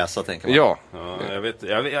skulle vilja läsa, tänker man. Ja.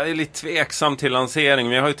 Jag är lite tveksam till lansering.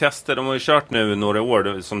 Men jag har ju testat, de har ju kört nu några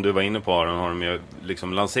år, som du var inne på, de har de ju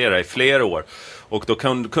liksom lanserat i flera år. Och då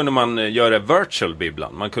kunde man göra virtual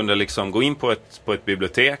bibblan. Man kunde liksom gå in på ett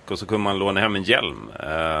bibliotek och så kunde man låna hem en hjälm.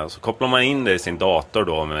 Så kopplar man in det i sin dator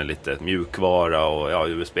då med lite mjukvara och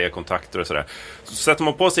USB-kontakter och sådär. Så sätter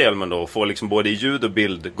man på sig hjälmen då och får liksom både ljud och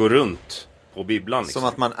bild gå runt på bibblan. Liksom, som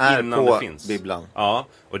att man är på bibblan. Ja,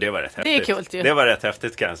 och det var rätt häftigt. Det är kul ju. Det var rätt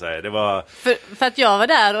häftigt kan jag säga. Det var... för att jag var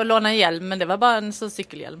där och lånade en hjälm, men det var bara en sån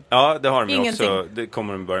cykelhjälm. Ja, det har de Ingenting. också. Det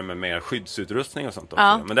kommer de börja med mer skyddsutrustning och sånt också.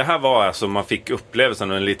 Ja. Men det här var alltså, man fick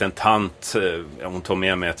upplevelsen av en liten tant. Hon tog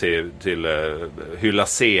med mig till Hylla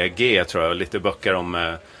CG, tror jag. Lite böcker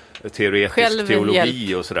om teoretisk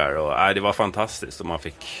teologi och sådär. Och, det var fantastiskt och man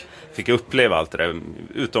fick uppleva allt det där,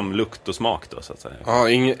 utom lukt och smak då, så att säga. Ja,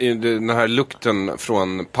 den här lukten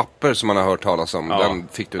från papper som man har hört talas om, den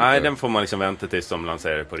fick du inte. Nej, den får man liksom vänta tills de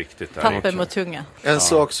lanserar det på riktigt. Papper mot tunga. En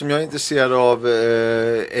sak som jag är intresserad av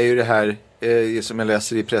är ju det här som jag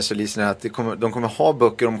läser i pressreleasen, att de kommer ha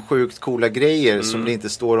böcker om sjukt coola grejer som det inte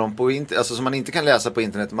står om på internet, alltså som man inte kan läsa på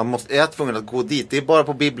internet. Man är tvungen att gå dit. Det är bara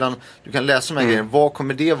på bibblan du kan läsa de här grejerna. Vad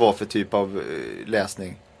kommer det vara för typ av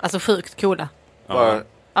läsning? Alltså sjukt coola. Bara...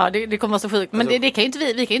 Ja, det kommer vara så sjukt. Men det kan ju inte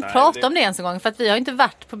vi kan ju inte prata om det ens en gång, för att vi har inte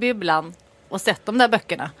varit på bibblan och sett de där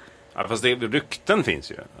böckerna. Ja, fast rykten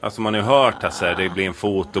finns ju. Alltså man har ju hört att det blir en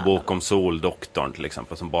fotobok om Soldoktorn till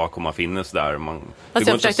exempel som bara kommer att finnas där. Fast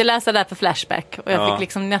jag försökte läsa där på Flashback och jag fick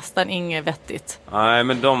liksom nästan inget vettigt. Nej,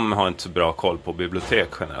 men de har inte så bra koll på bibliotek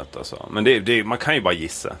generellt alltså. Men man kan ju bara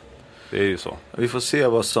gissa. Det är ju så. Vi får se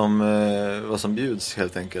vad som bjuds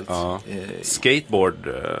helt enkelt. Ja. Skateboard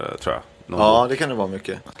tror jag. Ja, det kan det vara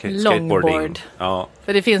mycket. Longboard. Ja.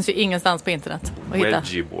 För det finns ju ingenstans på internet att hitta.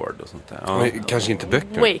 Wedgieboard och sånt där. Ja. Kanske inte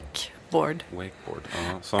böcker. Wakeboard.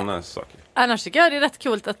 Sådana saker. Annars tycker jag det är rätt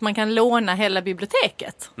coolt att man kan låna hela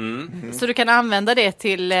biblioteket. Så du kan använda det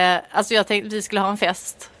till... Alltså jag tänkte vi skulle ha en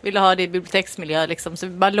fest. Ville ha det i biblioteksmiljö liksom. Så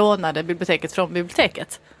vi bara lånade biblioteket från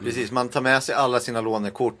biblioteket. Precis, man tar med sig alla sina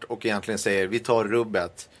lånekort och egentligen säger vi tar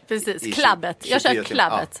rubbet. Precis, klabbet. Jag kör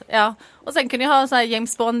klabbet. Ja. Och sen kunde jag ha en sån här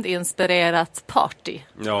James Bond-inspirerat party.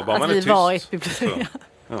 Ja, bara att man är vi tyst. var i ett bibliotek.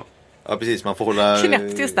 Ja, precis. Man får hålla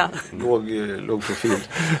låg profil.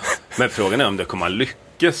 Men frågan är om det kommer att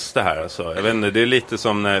lyckas det här. Alltså. Jag vet inte, det är lite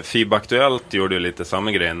som när FIB Aktuellt gjorde lite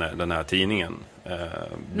samma grej när den här tidningen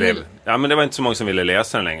blev... Ja, men det var inte så många som ville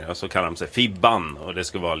läsa den längre. Och så kallade de sig Fibban. Och det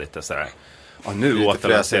skulle vara lite så här... Ja, nu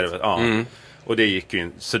återlanserar vi. Ja. Och det gick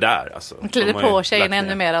ju sådär alltså. De klädde på tjejerna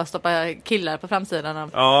ännu mer och stoppade killar på framsidan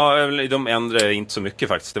av... Ja, de ändrade inte så mycket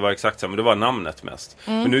faktiskt. Det var exakt så, men det var namnet mest.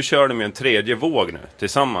 Men nu kör de ju en tredje våg nu.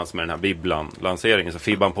 Tillsammans med den här Bibblan-lanseringen. Så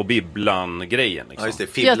Fibban på Bibblan-grejen liksom. Ja, just det.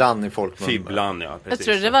 Fibblan i folkmun. Fibblan, ja. Precis.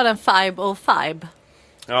 Jag tror det var den 505.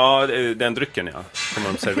 Ja, den drycken, ja. Som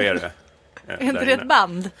de serverar. Är inte det ett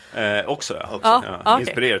band? Också, ja. Ja, okay.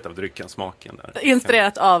 Inspirerat av drycken, smaken där.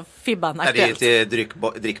 Inspirerat av Fibban Aktuellt. Det är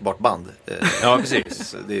ett drickbart band. Ja,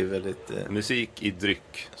 precis. Det är väldigt... Musik i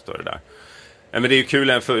dryck, står det där. Men det är ju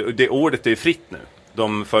kul, för det ordet är ju fritt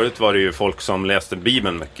nu. Förut var det ju folk som läste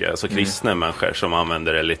Bibeln mycket, alltså kristna människor som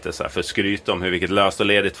använde det lite så här för att skryta om vilket löst och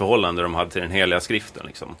ledigt förhållande de hade till den heliga skriften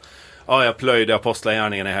liksom. Ja, jag plöjde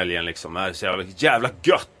apostlagärningarna i helgen liksom. Det är så jävla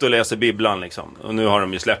gött att läsa Bibeln liksom. Och nu har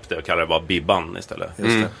de ju släppt det och kallar det bara Bibban istället.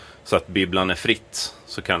 Just det. Så att Bibeln är fritt,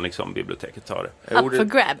 så kan liksom biblioteket ta det. Up for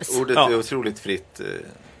grabs. Ordet är otroligt fritt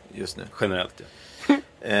just nu. Generellt, ja.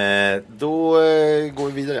 Då går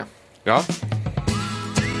vi vidare. Ja.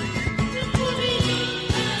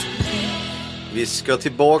 Vi ska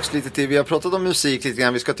tillbaks lite till, vi har pratat om musik lite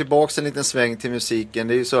grann, vi ska tillbaks en liten sväng till musiken.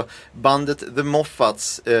 Det är ju så, bandet The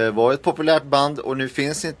Moffats var ett populärt band och nu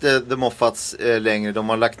finns inte The Moffats längre, de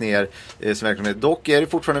har lagt ner sin verksamhet. Dock är det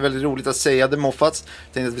fortfarande väldigt roligt att säga The Moffats.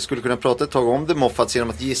 Jag tänkte att vi skulle kunna prata ett tag om The Moffats genom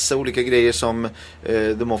att gissa olika grejer som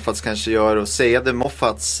The Moffats kanske gör och säga The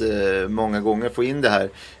Moffats många gånger, få in det här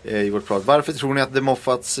i vårt prat. Varför tror ni att The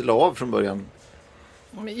Moffats la av från början?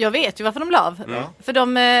 Jag vet ju varför de la av. För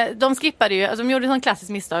de skippade ju, alltså de gjorde en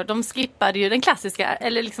klassisk misstag. De skippade ju den klassiska,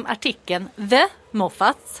 eller liksom artikeln The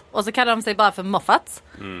Moffats. Och så kallade de sig bara för Moffats.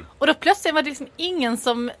 Och då plötsligt var det liksom ingen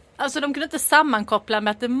som, alltså de kunde inte sammankoppla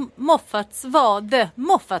med att The Moffats var The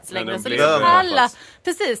Moffats längre. Så liksom alla,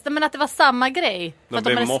 precis, men att det var samma grej. De att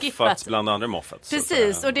blev hade Moffats skippat bland andra Moffats.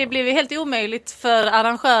 Precis, och det blev ju helt omöjligt för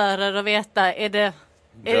arrangörer att veta, är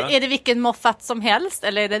det vilken Moffat som helst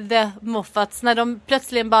eller är det The Moffats när de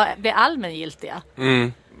plötsligt bara blir allmängiltiga?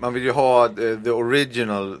 Man vill ju ha the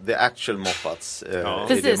original, the actual Moffats.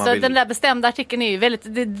 Precis, så den där bestämda artikeln är ju väldigt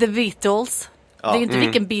The Beatles. Det är ju inte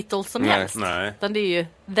vilken Beatles som helst. Nej. Utan det är ju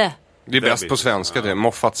The. Det är bäst på svenska, det är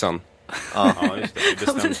Moffatsen. Ja, just det. I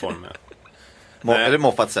bestämd form. Är det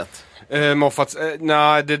Moffatset? Moffats,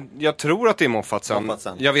 jag tror att det är Moffatsen.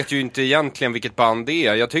 Jag vet ju inte egentligen vilket band det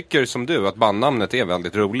är. Jag tycker som du att bandnamnet är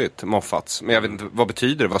väldigt roligt, Moffats. Men jag vet inte, vad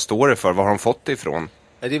betyder det? Vad står det för? Var har de fått det ifrån?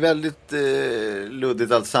 Det är väldigt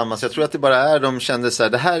luddigt alltsammans. Jag tror att det bara är, de kände så här,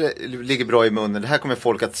 det här ligger bra i munnen, det här kommer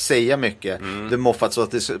folk att säga mycket. Det Moffat, så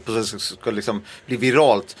att det ska liksom bli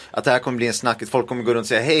viralt. Att det här kommer bli en snackigt. Folk kommer gå runt och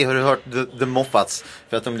säga, hej, har du hört The Moffats?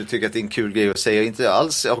 För att de tycker att det är en kul grej att säga. Inte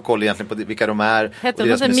alls har koll egentligen på vilka de är. Heter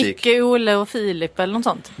de inte Micke, Olle och Filip eller något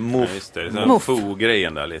sånt? Ja, just det. Det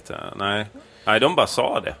Fo-grejen där lite. Nej, de bara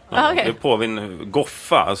sa det. Okay. Det påvin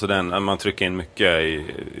goffa, alltså den man trycker in mycket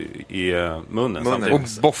i munnen samtidigt.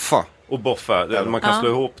 Och boffa. Och boffa, man kan slå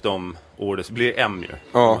ihop de orden så blir det M ju.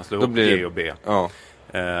 Ja, man slår ihop G och B. Ja.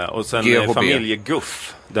 Och sen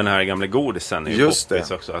familjeguff, den här gamla godisen är ju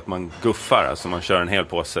poppis också, att man guffar, alltså man kör en hel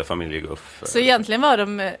påse familjeguff. Så egentligen var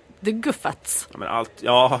de The Guffats.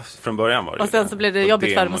 Ja, men från början var det. Och sen så blev det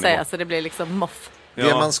jobbigt för dem att säga, så det blev liksom moff.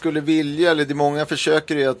 Det man skulle vilja, eller det många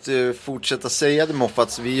försöker, är att fortsätta säga det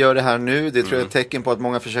Moffats. Vi gör det här nu. Det tror jag är ett tecken på att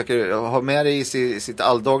många försöker ha med det i sitt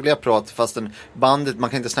alldagliga prat. Fastän bandet, man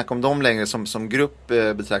kan inte snacka om dem längre som grupp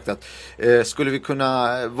betraktat. Skulle vi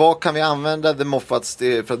kunna, vad kan vi använda The Moffats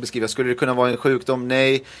för att beskriva? Skulle det kunna vara en sjukdom?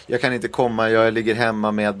 Nej, jag kan inte komma. Jag ligger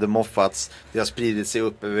hemma med The Moffats. Det har spridit sig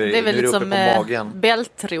upp över, det är väl lite som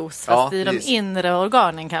bältros, fast i de inre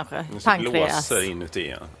organen kanske. Pankreas. Blåser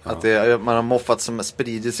inuti. Ja. Att man har Moffats som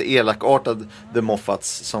sprider sig, elakartad The Moffats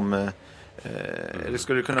som eller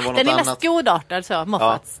skulle det kunna vara något annat? Den är mest godartad så,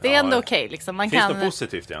 Moffats. Det är ändå okej liksom. Man finns kan, något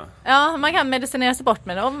positivt, Ja, man kan medicinera sig bort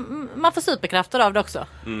med det. Och man får superkrafter av det också.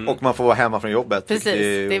 Och man får vara hemma från jobbet. Precis,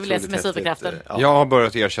 det är väl det som är superkraften. Jag har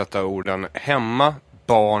börjat ersätta orden hemma,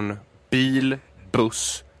 barn, bil,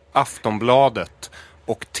 buss, Aftonbladet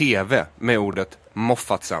och TV med ordet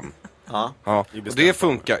Moffatsen. Ja. Och det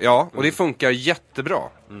funkar, och det funkar jättebra.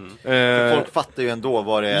 Folk fattar ju ändå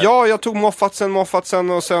vad det är. Ja, jag tog Moffatsen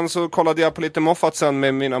och sen så kollade jag på lite Moffatsen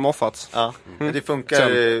med mina Moffats. Ja, det funkar,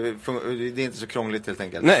 det är inte så krångligt helt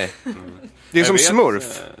enkelt. Nej, det är som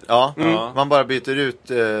smurf. Man bara byter ut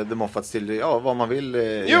The Moffats till vad man vill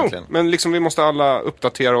egentligen. Men liksom vi måste alla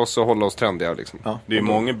uppdatera oss och hålla oss trendiga liksom. Det är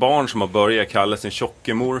många barn som har börjat kalla sin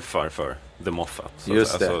tjocke morfar för The Moffat.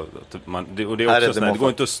 Just det. Och det är också sådär, det går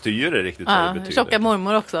inte att styra riktigt vad det betyder. Tjocka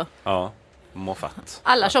mormor också. Ja, Moffat.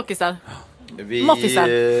 Alla tjockisar. Vi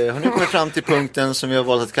har nu kommit fram till punkten som vi har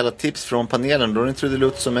valt att kalla tips från panelen. Då är det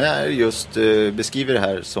trudelutt som är just beskriver det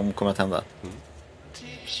här som kommer att hända.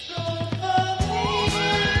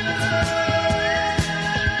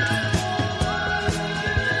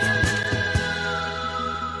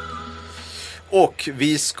 Och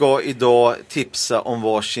vi ska idag tipsa om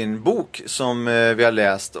varsin bok som vi har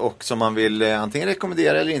läst och som man vill antingen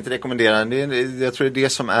rekommendera eller inte rekommendera. Jag tror det är det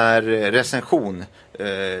som är recension.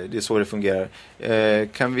 Det är så det fungerar.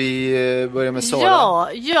 Kan vi börja med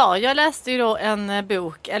Sara? Ja, jag läste ju då en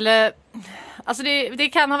bok. Eller, alltså det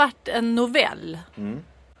kan ha varit en novell.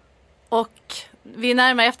 Och vid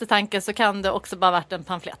närmare eftertanke så kan det också bara varit en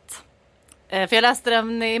pamflett. För jag läste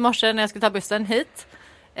den i morse när jag skulle ta bussen hit.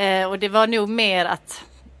 Och det var nog mer att,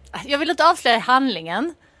 jag vill inte avslöja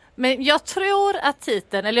handlingen, men jag tror att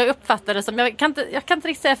titeln, eller jag uppfattade det som, jag kan inte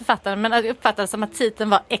riktigt säga författaren, men jag uppfattade det som att titeln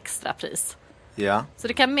var extrapris. Ja. Så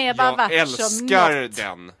det kan mer bara varit som älskar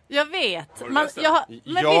den. Jag vet.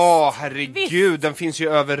 Herregud, den finns ju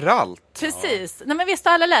överallt. Precis. Nej, men visst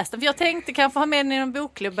har alla läst den, för jag tänkte kanske ha med den i en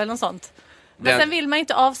bokklubb eller något sånt. Men sen vill man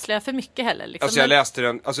inte avslöja för mycket heller. Liksom. Alltså jag läste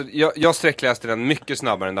den, jag sträckläste den mycket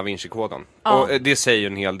snabbare än Da Vinci-koden. Och det säger ju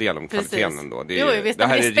en hel del om kvaliteten ändå. Visst, det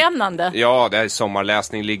är spännande. Ja, det här är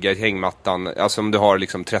sommarläsning, ligga i hängmattan. Alltså om du har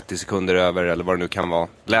liksom 30 sekunder över eller vad det nu kan vara.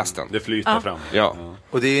 Läs den. Det flyter fram. Ja.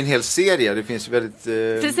 Och det är ju en hel serie, det finns väldigt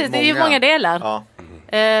precis, många. det är ju många delar.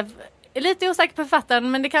 Ja. Lite osäker på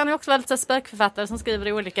författaren, men det kan ju också vara lite spökförfattare som skriver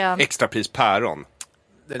i olika... Extrapris Päron.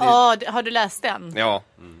 Har du läst den? Ja.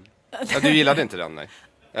 Ja, du gillade inte den, nej.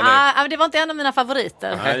 Men det var inte en av mina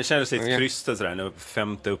favoriter. Nej, det kändes lite krystat sådär, nu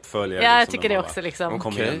 5:e uppföljare. Ja, jag liksom, tycker det också liksom.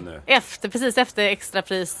 Kom igen nu. Precis efter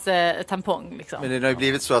extrapris tampong liksom. Men det har ju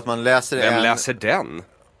blivit så att man läser Vem läser den?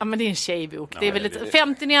 Ja, men det är en tjejbok. Det är väl lite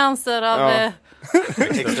 50 nyanser av...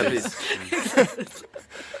 extrapris.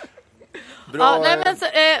 Bra.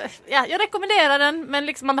 Jag rekommenderar den, men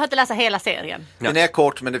liksom, man behöver inte läsa hela serien. Den är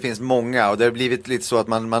kort, men det finns många, och det har blivit lite så att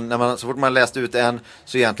så fort man läst ut en,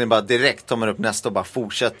 så egentligen bara direkt tar man upp nästa och bara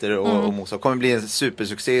fortsätter och mosa. Det kommer bli en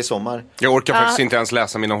supersuccé i sommar. Jag orkar faktiskt inte ens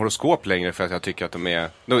läsa mina horoskop längre, för att jag tycker att de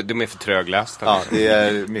är för tröglästa. Ja, det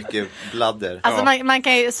är mycket bladder. Alltså man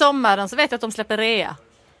kan ju, sommaren så vet jag att de släpper rea.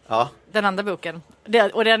 Ja. Den andra boken.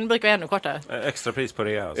 Och den brukar vara ännu kortare. Extrapris på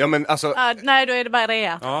rea. Alltså. Ja, men alltså... nej, då är det bara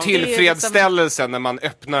rea. Ja. Tillfredsställelsen när man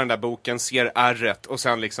öppnar den där boken, ser R1 och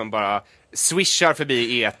sen liksom bara swishar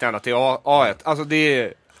förbi E1 ända till A1. Alltså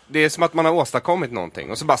det är som att man har åstadkommit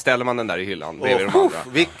någonting. Och så bara ställer man den där i hyllan bredvid de andra.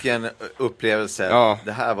 Vilken upplevelse. Ja.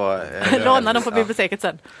 Det här var... Låna dem på biblioteket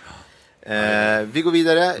sen. Vi går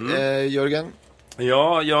vidare. Jörgen?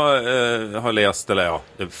 Ja, jag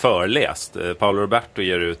har förläst. Paolo Roberto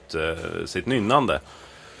ger ut sitt nynnande.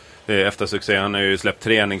 Efter succén. Han har ju släppt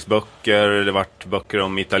träningsböcker. Det har varit böcker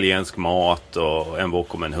om italiensk mat och en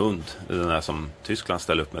bok om en hund. Den där som Tyskland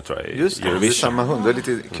ställer upp med, tror jag. Just det, samma hund. Det är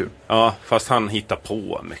lite kul. Ja, fast han hittar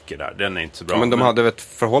på mycket där. Den är inte så bra. Men de hade ett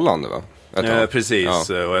förhållande, va? Precis,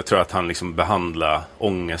 och jag tror att han liksom behandlar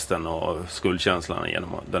ångesten och skuldkänslan genom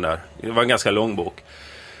den där. Det var en ganska lång bok.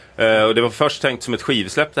 Och det var först tänkt som ett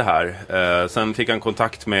skivsläpp det här. Sen fick han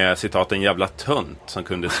kontakt med en jävla tönt som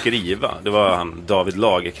kunde skriva. Det var han David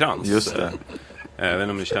Lagercrantz. Just det. Jag vet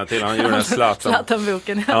inte om du känner till. Han gjorde den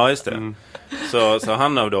Zlatan-boken. Ja, just det. Så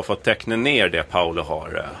han har då fått teckna ner det Paolo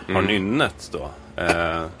har nynnet då.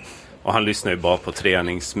 Och han lyssnar ju bara på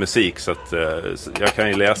träningsmusik, så att jag kan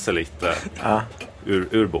ju läsa lite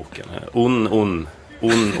ur boken.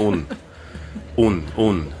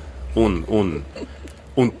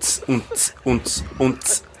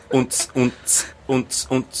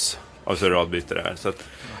 Och så radbyter det här. Så att,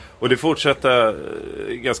 och det fortsätter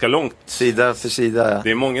ganska långt. Sida för sida, ja.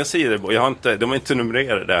 Det är många sidor. De är inte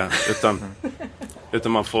numrerade,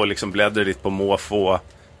 utan man får liksom bläddra lite på måfå.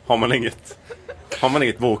 Har man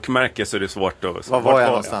inget bokmärke så är det svårt att... Var var jag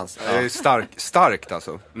någonstans? Ja. Det är starkt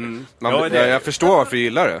alltså. Jag förstår varför du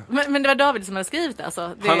gillar det. Men det var David som hade skrivit det,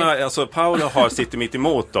 alltså. Paolo har sitter mitt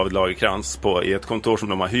emot David Lagercrantz i ett kontor som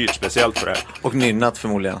de har hyrt speciellt för det här. Och nynnat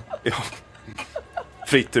förmodligen. Ja.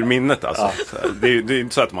 Fritt ur minnet alltså. Ja. Det är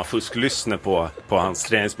inte så att man fusklyssnar på hans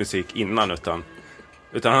träningsmusik innan, utan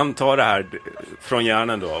han tar det här från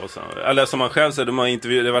hjärnan då. Och så, eller som han själv säger,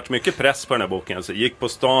 det har varit mycket press på den här boken. Så gick på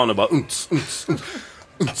stan och bara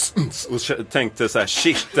och tänkte så här,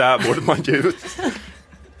 shit, det här borde man ge ut.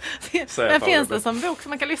 Men finns det som bok som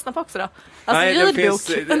man kan lyssna på också då? Alltså nej, ljudbok.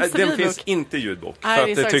 Den finns inte ljudbok.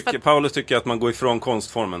 Nej, för att Paolo tycker att man går ifrån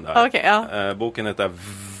konstformen där. Okay, ja. Boken heter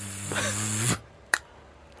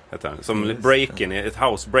som break-in, ett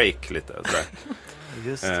house break lite sådär.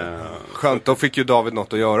 Just det. Skönt, då fick ju David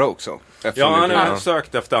något att göra också. Ja, han har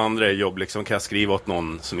sökt efter andra jobb liksom. Kan jag skriva åt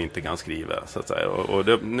någon som inte kan skriva, så att säga.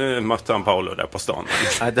 Nu mötte han Paolo där på stan.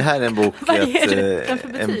 Nej, det här är en bok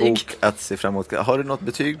en bok att se fram emot. Har du något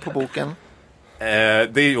betyg på boken?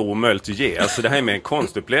 Det är omöjligt att ge. Alltså det här är med en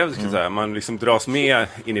konstupplevelse. Man liksom dras med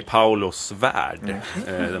in i Paulos värld.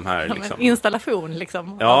 De här, liksom. Installation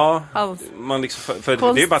liksom. Ja, man liksom,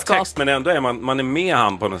 för det är bara text, men ändå är man är med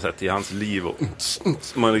han på något sätt i hans liv. Och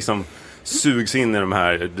man liksom sugs in i de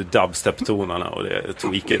här dubstep-tonarna och det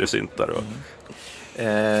tweakade syntar.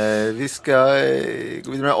 Vi ska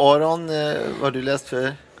gå vidare med Aron. Vad har du läst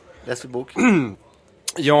för bok?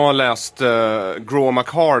 Jag har läst Gro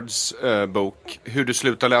McHards bok Hur du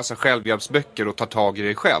slutar läsa självhjälpsböcker och tar tag i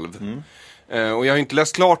dig själv. Och jag har inte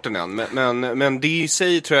läst klart den än, men det i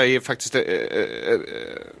sig tror jag är faktiskt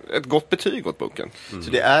ett gott betyg åt boken.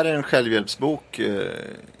 Så det är en självhjälpsbok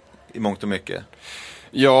i mångt och mycket?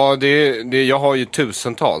 Ja, jag har ju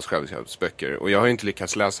tusentals självhjälpsböcker och jag har inte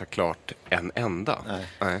lyckats läsa klart en enda.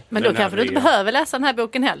 Nej. Men då kanske du inte behöver läsa den här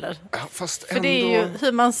boken heller. Ja, fast för det är ju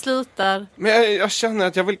hur man slutar. Men jag känner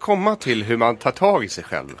att jag vill komma till hur man tar tag i sig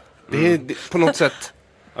själv. Det är på något sätt...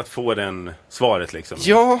 Att få den svaret liksom.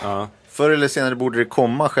 Ja. Förr eller senare borde det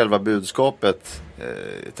komma själva budskapet,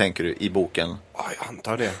 tänker du, i boken? Ja, jag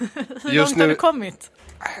antar det. Hur långt har du kommit?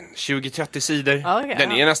 20-30 sidor. Okay,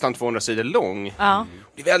 den är nästan 200 sidor lång. Ja.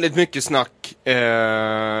 Det är väldigt mycket snack. Det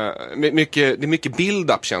är mycket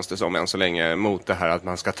build-up, känns det som än så länge, mot det här att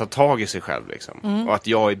man ska ta tag i sig själv liksom. Och att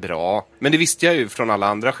jag är bra. Men det visste jag ju från alla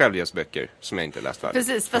andra självhjälpsböcker som jag inte läst färdigt.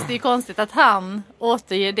 Precis, fast det är ju konstigt att han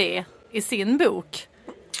återger det i sin bok.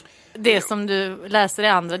 det som du läser i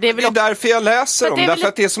andra. Det är väl Det är därför jag läser dem, därför väl...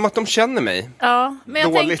 att det är som att de känner mig. Ja, men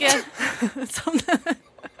jag Dåligt. tänker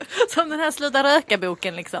som den här Sluta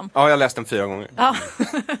röka-boken liksom. Ja, jag har läst den 4 gånger. Ja,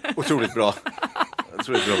 Otroligt bra.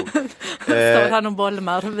 Otroligt bra bok. står han och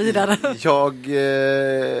bolmar vidare. Jag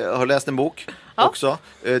har läst en bok också.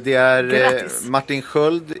 Det är Grattis. Martin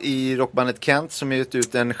Sköld i rockbandet Kent som har gett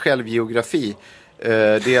ut en självbiografi.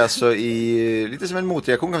 Det är alltså lite som en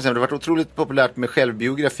motreaktion kan man säga. Det har varit otroligt populärt med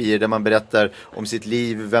självbiografier där man berättar om sitt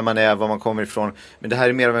liv, vem man är, var man kommer ifrån. Men det här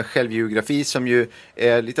är mer av en självbiografi som ju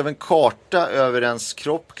är lite av en karta över ens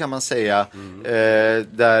kropp kan man säga.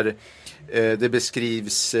 Där det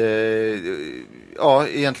beskrivs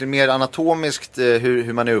egentligen mer anatomiskt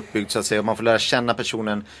hur man är uppbyggd så att säga. Man får lära känna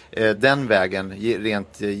personen den vägen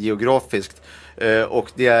rent geografiskt.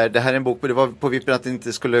 Och det här är en bok, det var på vippen att det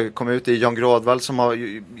inte skulle komma ut. Det är Jan Gradvall som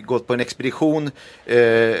har gått på en expedition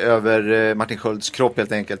över Martin Skölds kropp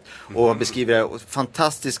helt enkelt. Och beskriver det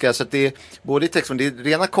fantastiska, så att det är både i texten, det är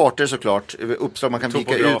rena kartor såklart, uppslag man kan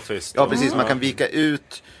vika ut. Ja, precis, man kan vika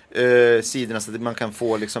ut sidorna så att man kan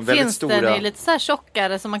få liksom väldigt stora. Finns den i lite så här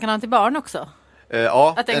tjockare som man kan ha till barn också?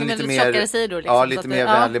 Ja, att en lite mer tjockare sidor liksom, ja, lite mer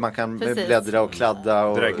vänlig, man kan bläddra och kladda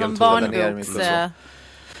och barnboks.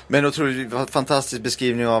 Men otroligt fantastisk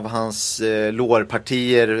beskrivning av hans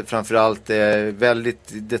lårpartier framförallt, väldigt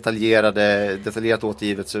detaljerat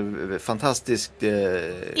återgivet, så fantastiskt.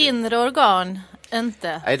 Inre organ,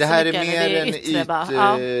 inte. Nej, det här är mycket, mer det är en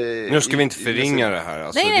yttre, Nu ska vi inte förringa det här.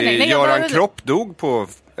 Alltså. Nej, Göran Kropp dog på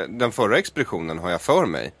den förra expeditionen, har jag för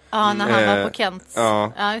mig. Ja, när han var på Kent.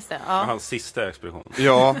 Ja, just det. Ja. Hans sista expedition.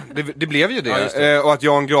 Ja, det blev ju det. Ja, och att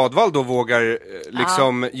Jan Gradvall då vågar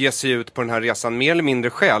liksom ge sig ut på den här resan mer eller mindre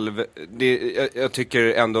själv. Jag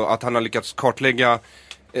tycker ändå att han har lyckats kartlägga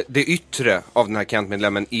det yttre av den här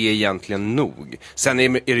Kent-medlemmen är egentligen nog. Sen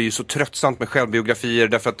är det ju så tröttsamt med självbiografier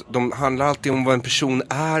därför att de handlar alltid om vad en person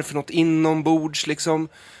är för något inombords liksom.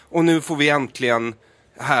 Och nu får vi äntligen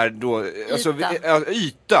här då, alltså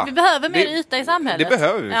yta. Vi behöver mer yta i samhället. Det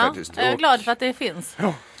behöver vi faktiskt. Jag är glad för att det finns.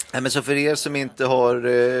 Ja. Nej, men så för er som inte har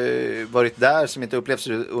varit där, som inte upplevt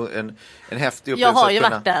en häftig upplevelse. Jag har ju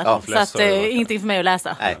varit där, så att ingenting för mig att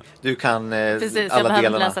läsa. Nej, du kan Precis, alla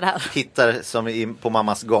delarna hitta som på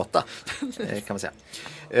mammas gata, kan man säga.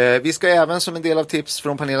 Vi ska även som en del av tips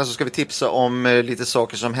från panelen så ska vi tipsa om lite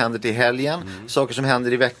saker som händer till helgen. Saker som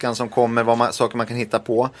händer i veckan som kommer, saker man kan hitta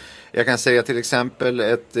på. Jag kan säga till exempel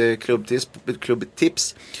ett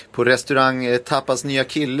klubbtips. På restaurang Tapas nya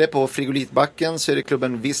kille på Frigolitbacken så är det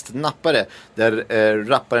klubben Visst Nappare. Där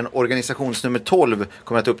rapparen Organisationsnummer 12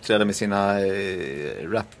 kommer att uppträda med sina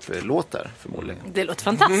raplåtar förmodligen. Det låter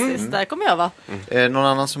fantastiskt, där kommer jag vara. Någon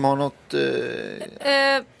annan som har något?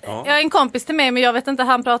 Jag har en kompis till mig, men jag vet inte,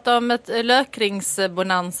 han pratar om ett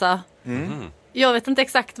lökringsbonanza. Jag vet inte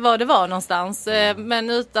exakt var det var någonstans, men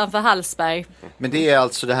utanför Hallsberg. Men det är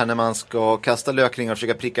alltså det här när man ska kasta lökringar och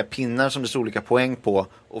försöka pricka pinnar som det står olika poäng på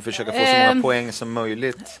och försöka få så många poäng som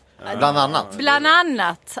möjligt. Bland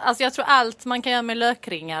annat. Alltså jag tror allt man kan göra med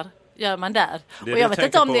lökringar gör man där. Och jag vet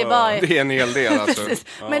inte om det är bara... Det är en hel del alltså.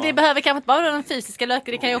 Men det behöver kanske inte bara vara den fysiska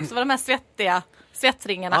lökringen, det kan ju också vara de här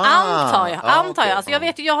svettringarna, antar jag. Alltså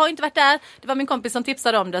jag har inte varit där. Det var min kompis som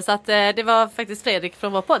tipsade om det, så att det var faktiskt Fredrik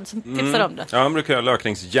från vår podd som tipsade om det. Ja, han brukar göra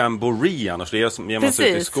lökringsjamboree annars. Det är som ger man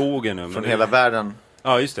sig ut i skogen nu. Från hela världen.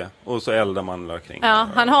 Ja, just det. Och så eldar man lökring. Ja,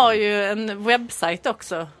 han har ju en webbsajt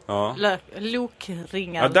också. Ja.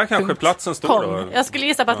 Lokringar. Ja, där kanske platsen står då. Jag skulle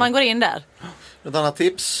gissa på att man går in där. Ett annat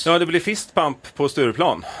tips? Ja, det blir fistpump på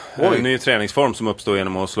Stureplan. En ny träningsform som uppstår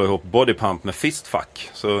genom att slå ihop bodypump med fistfuck.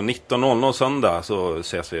 Så 19.00 söndag så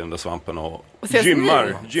ses vi under svampen och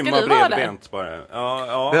gymmar bredbent bara.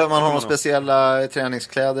 Ja, behöver man ha några speciella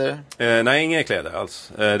träningskläder? Nej, inga kläder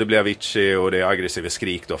alls. Det blir Avicii och det är aggressiva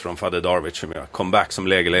skrik då från Fadde Darwich som gör comeback som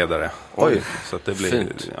lägerledare. Oj, så att det blir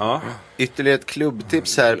fint. Ja. Ytterligare ett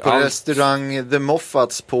klubbtips här. På restaurang The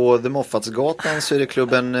Moffats på The Moffatsgatan så är det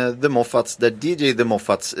klubben The Moffats där DJ The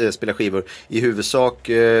Moffats spelar skivor. I huvudsak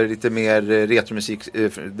lite mer retromusik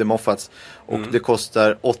The Moffats. Och det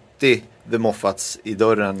kostar 80 The Moffats i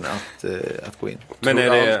dörren att gå in. Men är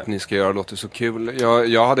det... Allt ni ska göra låter så kul.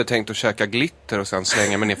 Jag hade tänkt att käka glitter och sen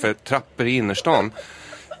slänga mig ner för trappor i innerstan.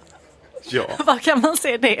 Ja. Var kan man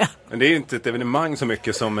se det? Men det är ju inte ett evenemang så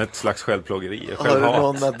mycket som ett slags självplågeri. Har du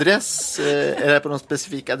någon adress? Är det på någon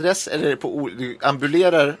specifik adress? Eller är det på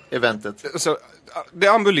ambulerar eventet? Så, det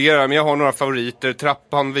ambulerar, men jag har några favoriter.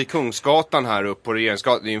 Trappan vid Kungsgatan här upp på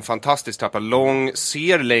Regeringsgatan. Det är en fantastisk trappa. Lång,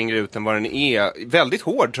 ser längre ut än vad den är. Väldigt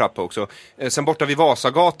hård trappa också. Sen borta vid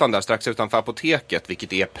Vasagatan där strax utanför apoteket.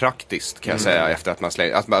 Vilket är praktiskt kan jag säga. Efter att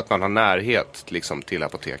man har närhet liksom, till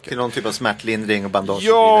apoteket. Till någon typ av smärtlindring och bandage?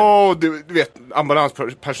 Ja, du vet,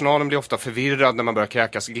 ambulanspersonalen blir ofta förvirrad när man börjar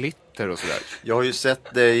kräkas glitter och sådär. Jag har ju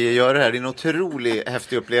sett dig göra det här. Det är en otroligt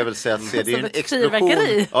häftig upplevelse att se. Det är en ett explosion.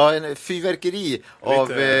 fyrverkeri. Ja, en fyrverkeri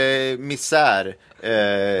av misär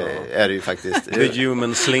är det ju faktiskt. The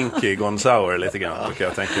human slinky gone sour lite grann.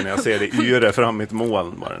 Jag tänker när jag ser det yra fram i ett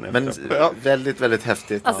moln bara. Men väldigt, väldigt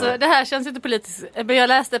häftigt. Alltså det här känns inte politiskt. Jag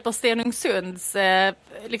läste på Stenungsunds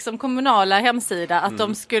liksom kommunala hemsida att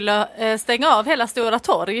de skulle stänga av hela Stora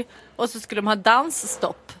torg och så skulle de ha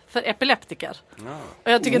dansstopp för epileptiker.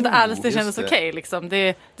 Och jag tycker inte alls det kändes okej. Liksom.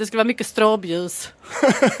 Det skulle vara mycket stråbljus.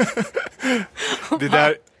 Det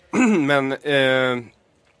där,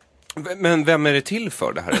 men vem är det till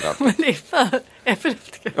för det här eventet? Men det är för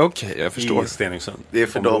epileptiker. Okej, jag förstår. I Stenungsund. Det är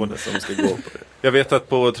för dem som ska gå på det. Jag vet att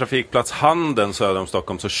på trafikplats Handen söder om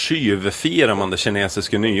Stockholm så tjuvfirar man det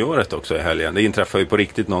kinesiska nyåret också i helgen. Det inträffar ju på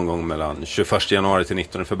riktigt någon gång mellan 21 januari till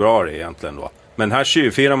 19 februari egentligen då. Men här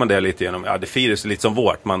tjuvfirar man det lite genom, det firas lite som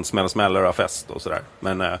vårt, man smäller och har fest och sådär.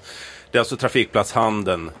 Men det är alltså trafikplats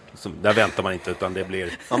Handen, där väntar man inte utan det blir...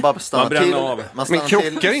 Man bara stannar till. Av. Men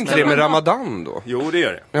krockar inte det med Ramadan då? Jo, det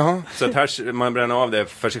gör det. Jaha. Så att här, man bränner av det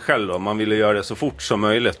för sig själv då. Man vill göra det så fort som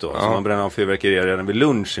möjligt då. Så man bränner av fyrverkerier redan vid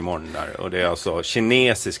lunch imorgon där. Och det är alltså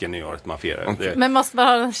kinesiska nyåret man firar. Okay. Men måste man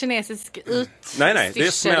ha en kinesisk Nej, det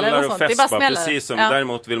är smällar och fest bara, precis som. Ja.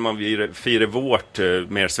 Däremot vill man fira vårt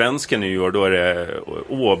mer svenska nyår, då är det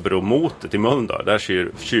Åbromotet i Mölndal. Där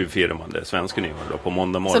tjuvfirar man det svenska nyår då på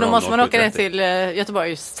måndag morgon. Så då måste man åka ner till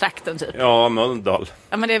Göteborgstrakten typ? Ja, Mölndal.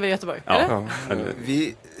 Ja, men det är väl Göteborg, ja. eller? Ja.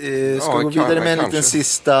 Vi ska gå vidare med en liten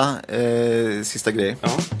sista grej. Ja.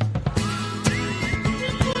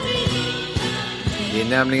 Det är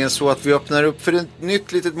nämligen så att vi öppnar upp för ett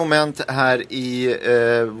nytt litet moment här i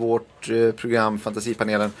vårt program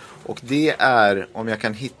Fantasipanelen. Och det är, om jag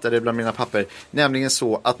kan hitta det bland mina papper, nämligen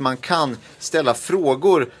så att man kan ställa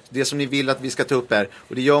frågor, det som ni vill att vi ska ta upp här.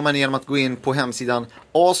 Och det gör man genom att gå in på hemsidan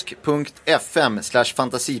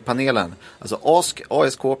ask.fm/fantasipanelen. Alltså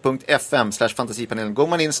ask.fm/fantasipanelen. Går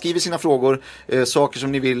man in, skriver sina frågor, saker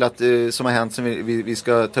som ni vill att som har hänt som vi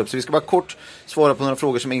ska ta upp. Så vi ska bara kort svara på några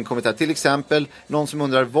frågor som har inkommit här. Till exempel, någon som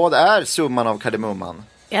undrar, vad är summan av kardemumman?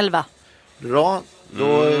 11. Bra.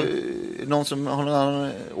 Då någon som har någon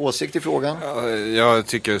annan åsikt i frågan? Jag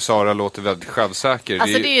tycker Sara låter väldigt självsäker.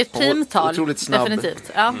 Alltså det är ju ett teamtal, otroligt snabb.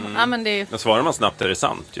 definitivt. Ja, ja, men det är... Men svarar man snabbt är det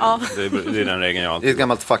sant. Ja. Det är den regeln jag alltid... Det är ett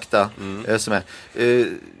gammalt fakta som är.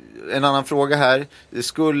 En annan fråga här.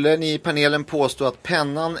 Skulle ni i panelen påstå att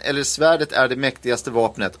pennan eller svärdet är det mäktigaste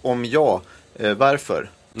vapnet? Om ja, varför?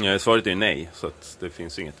 Ja, svaret är nej, så att det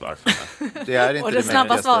finns inget varför. Det är inte Och det snabba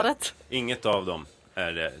mäktigaste. svaret? Inget av dem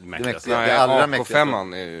är det mäktigaste. Det Nej, allra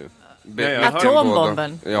AK5 är ju...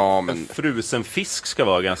 Atombomben. Ja, men... Frusen fisk ska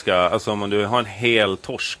vara ganska... Alltså om du har en hel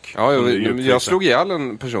torsk. Ja, om du jag slog ihjäl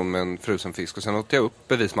en person med en frusen fisk och sen åt jag upp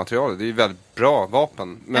bevismaterialet. Det är ju väldigt bra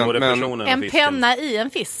vapen. En penna i en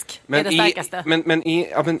fisk är det starkaste. Men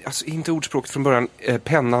alltså, inte ordspråket från början.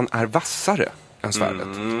 Pennan är vassare än svärdet.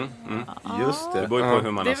 Just det. Det beror på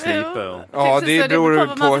hur man har slipet. Och... Ja, det beror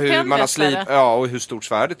på hur man har pennkastare. slipet. Ja, och hur stort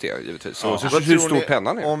svärdet är givetvis. Och hur stor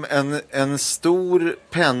pennan är. Om en stor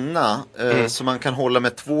penna som man kan hålla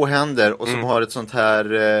med två händer och som har ett sånt här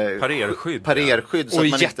parerskydd. Så och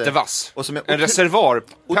att man jättevass. Och som är en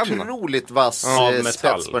reservoarpenna. Otroligt vass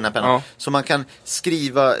spets på den här pennan. Ja. Så man kan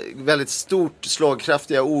skriva väldigt stort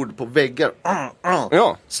slagkraftiga ord på väggar.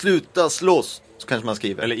 Ja. Sluta slåss. Så kanske man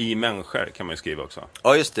skriver. Eller i människor kan man ju skriva också.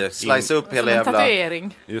 Ja, just det. Slice upp hela jävla...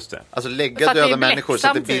 tatuering. Just det. Alltså För lägga att det är döda bläck människor så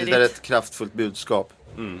att det samtidigt. bildar ett kraftfullt budskap.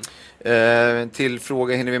 Till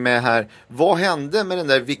fråga hinner vi med här. Vad hände med den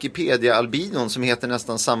där Wikipedia-albinon som heter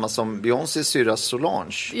nästan samma som Beyoncés syrra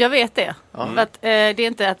Solange? Jag vet det. För att, det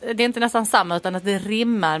är inte nästan samma utan att det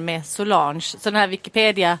rimmar med Solange. Så den här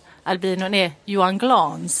Wikipedia-albinon är Johan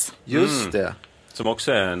Glans. Just det. Som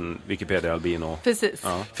också är en Wikipedia-albino. Precis.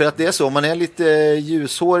 Ja. För att det är så, om man är lite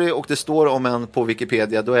ljushårig och det står om en på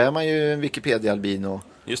Wikipedia, då är man ju en Wikipedia-albino.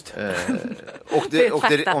 Just Och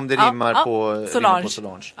om det rimmar på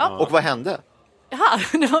Solange. Ja. Och vad hände? Jaha,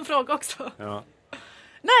 det var en fråga också. Ja.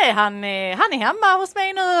 Nej, han är hemma hos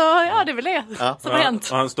mig nu och ja, det är väl det som har hänt.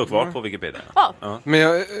 Och han står kvar på Wikipedia. Ja.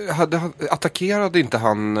 Men attackerade inte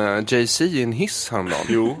han Jay-Z i en hiss häromdagen?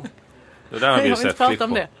 Jo. Det där har vi ju Jag vill sett inte klipp prata om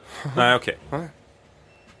på. det. Nej, okej.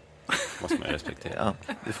 Måste man respektera.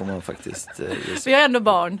 Ja, det får man faktiskt Vi har ändå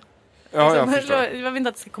barn. Ja, jag förstår. Jag vill inte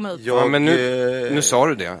att det ska komma ut. Ja, men nu sa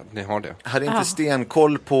du det, att ni har det. Hade inte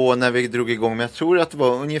stenkoll på när vi drog igång, men jag tror att det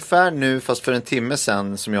var ungefär nu, fast för en timme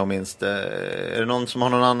sedan som jag minns det. Är det någon som har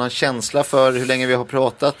någon annan känsla för hur länge vi har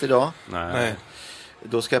pratat idag? Nej.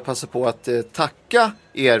 Då ska jag passa på att tacka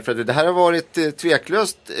er för att det här har varit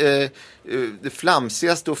tveklöst det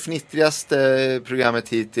flamsigaste och fnittrigaste programmet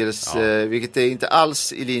hittills, vilket är inte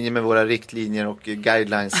alls i linje med våra riktlinjer och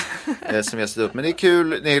guidelines som vi har satt upp. Men det är kul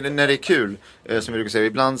när det är kul, som vi brukar säga.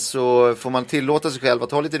 Ibland så får man tillåta sig själv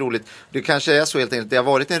att ha lite roligt. Det kanske är så helt enkelt. Det har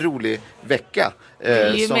varit en rolig vecka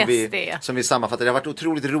som vi sammanfattar. Det har varit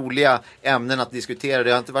otroligt roliga ämnen att diskutera.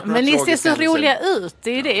 Det har inte varit men ni ser så händelser. roliga ut,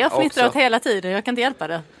 det är ju det jag fnittrar åt hela tiden. Jag kan inte hjälpa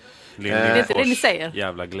det. Det är inte det ni säger.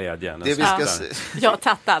 Jävla glädje. Det vi ska Jag har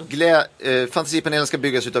tagit allt. Fantasipanelen ska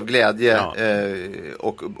byggas utav glädje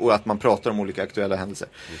och att man pratar om olika aktuella händelser.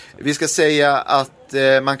 Vi ska säga att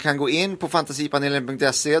man kan gå in på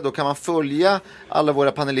fantasipanelen.se. Då kan man följa alla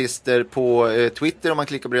våra panelister på Twitter om man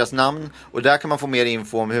klickar på deras namn. Och där kan man få mer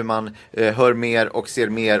info om hur man hör mer och ser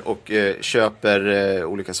mer och köper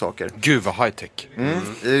olika saker. Gud vad high-tech.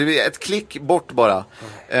 Ett klick bort bara.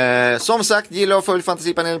 Som sagt, gilla och följ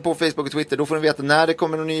Fantasipanelen på Facebook och Twitter. Då får ni veta när det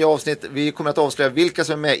kommer nya avsnitt. Vi kommer att avslöja vilka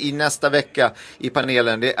som är med i nästa vecka i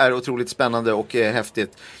panelen. Det är otroligt spännande och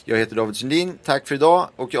häftigt. Jag heter David Sundin. Tack för idag.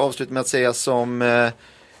 Och jag avslutar med att säga som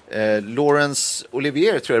Laurence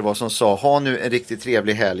Olivier, tror jag det var, som sa: ha nu en riktigt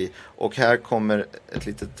trevlig helg. Och här kommer ett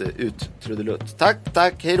litet uttrudelutt.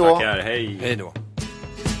 Tack, hej då. Tackar, hej. Hej då.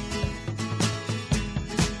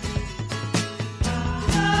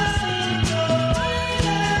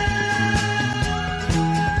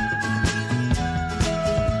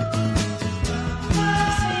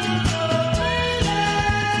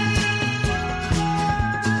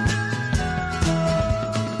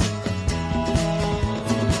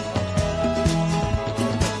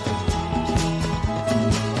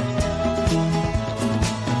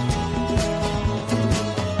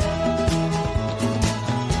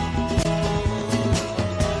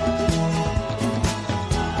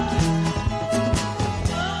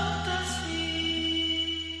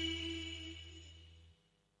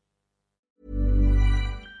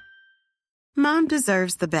 Mom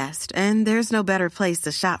deserves the best, and there's no better place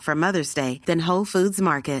to shop for Mother's Day than Whole Foods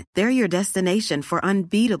Market. They're your destination for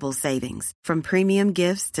unbeatable savings, from premium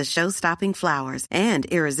gifts to show-stopping flowers and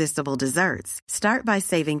irresistible desserts. Start by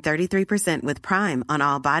saving 33% with Prime on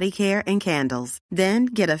all body care and candles. Then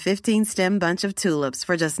get a 15-stem bunch of tulips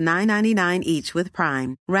for just $9.99 each with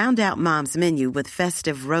Prime. Round out Mom's menu with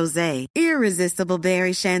festive rosé, irresistible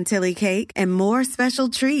berry chantilly cake, and more special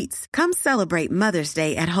treats. Come celebrate Mother's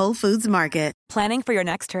Day at Whole Foods Market. Planning for your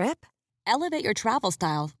next trip? Elevate your travel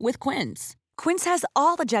style with Quince. Quince has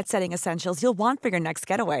all the jet-setting essentials you'll want for your next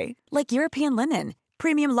getaway, like European linen,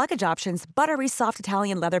 premium luggage options, buttery soft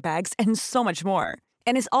Italian leather bags, and so much more.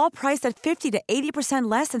 And is all priced at 50 to 80%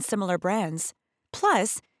 less than similar brands.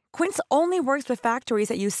 Plus, Quince only works with factories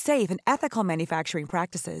that use safe and ethical manufacturing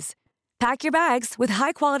practices. Pack your bags with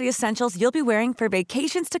high-quality essentials you'll be wearing for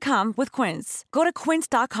vacations to come with Quince. Go to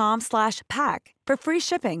quince.com/pack for free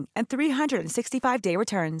shipping and 365-day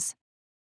returns.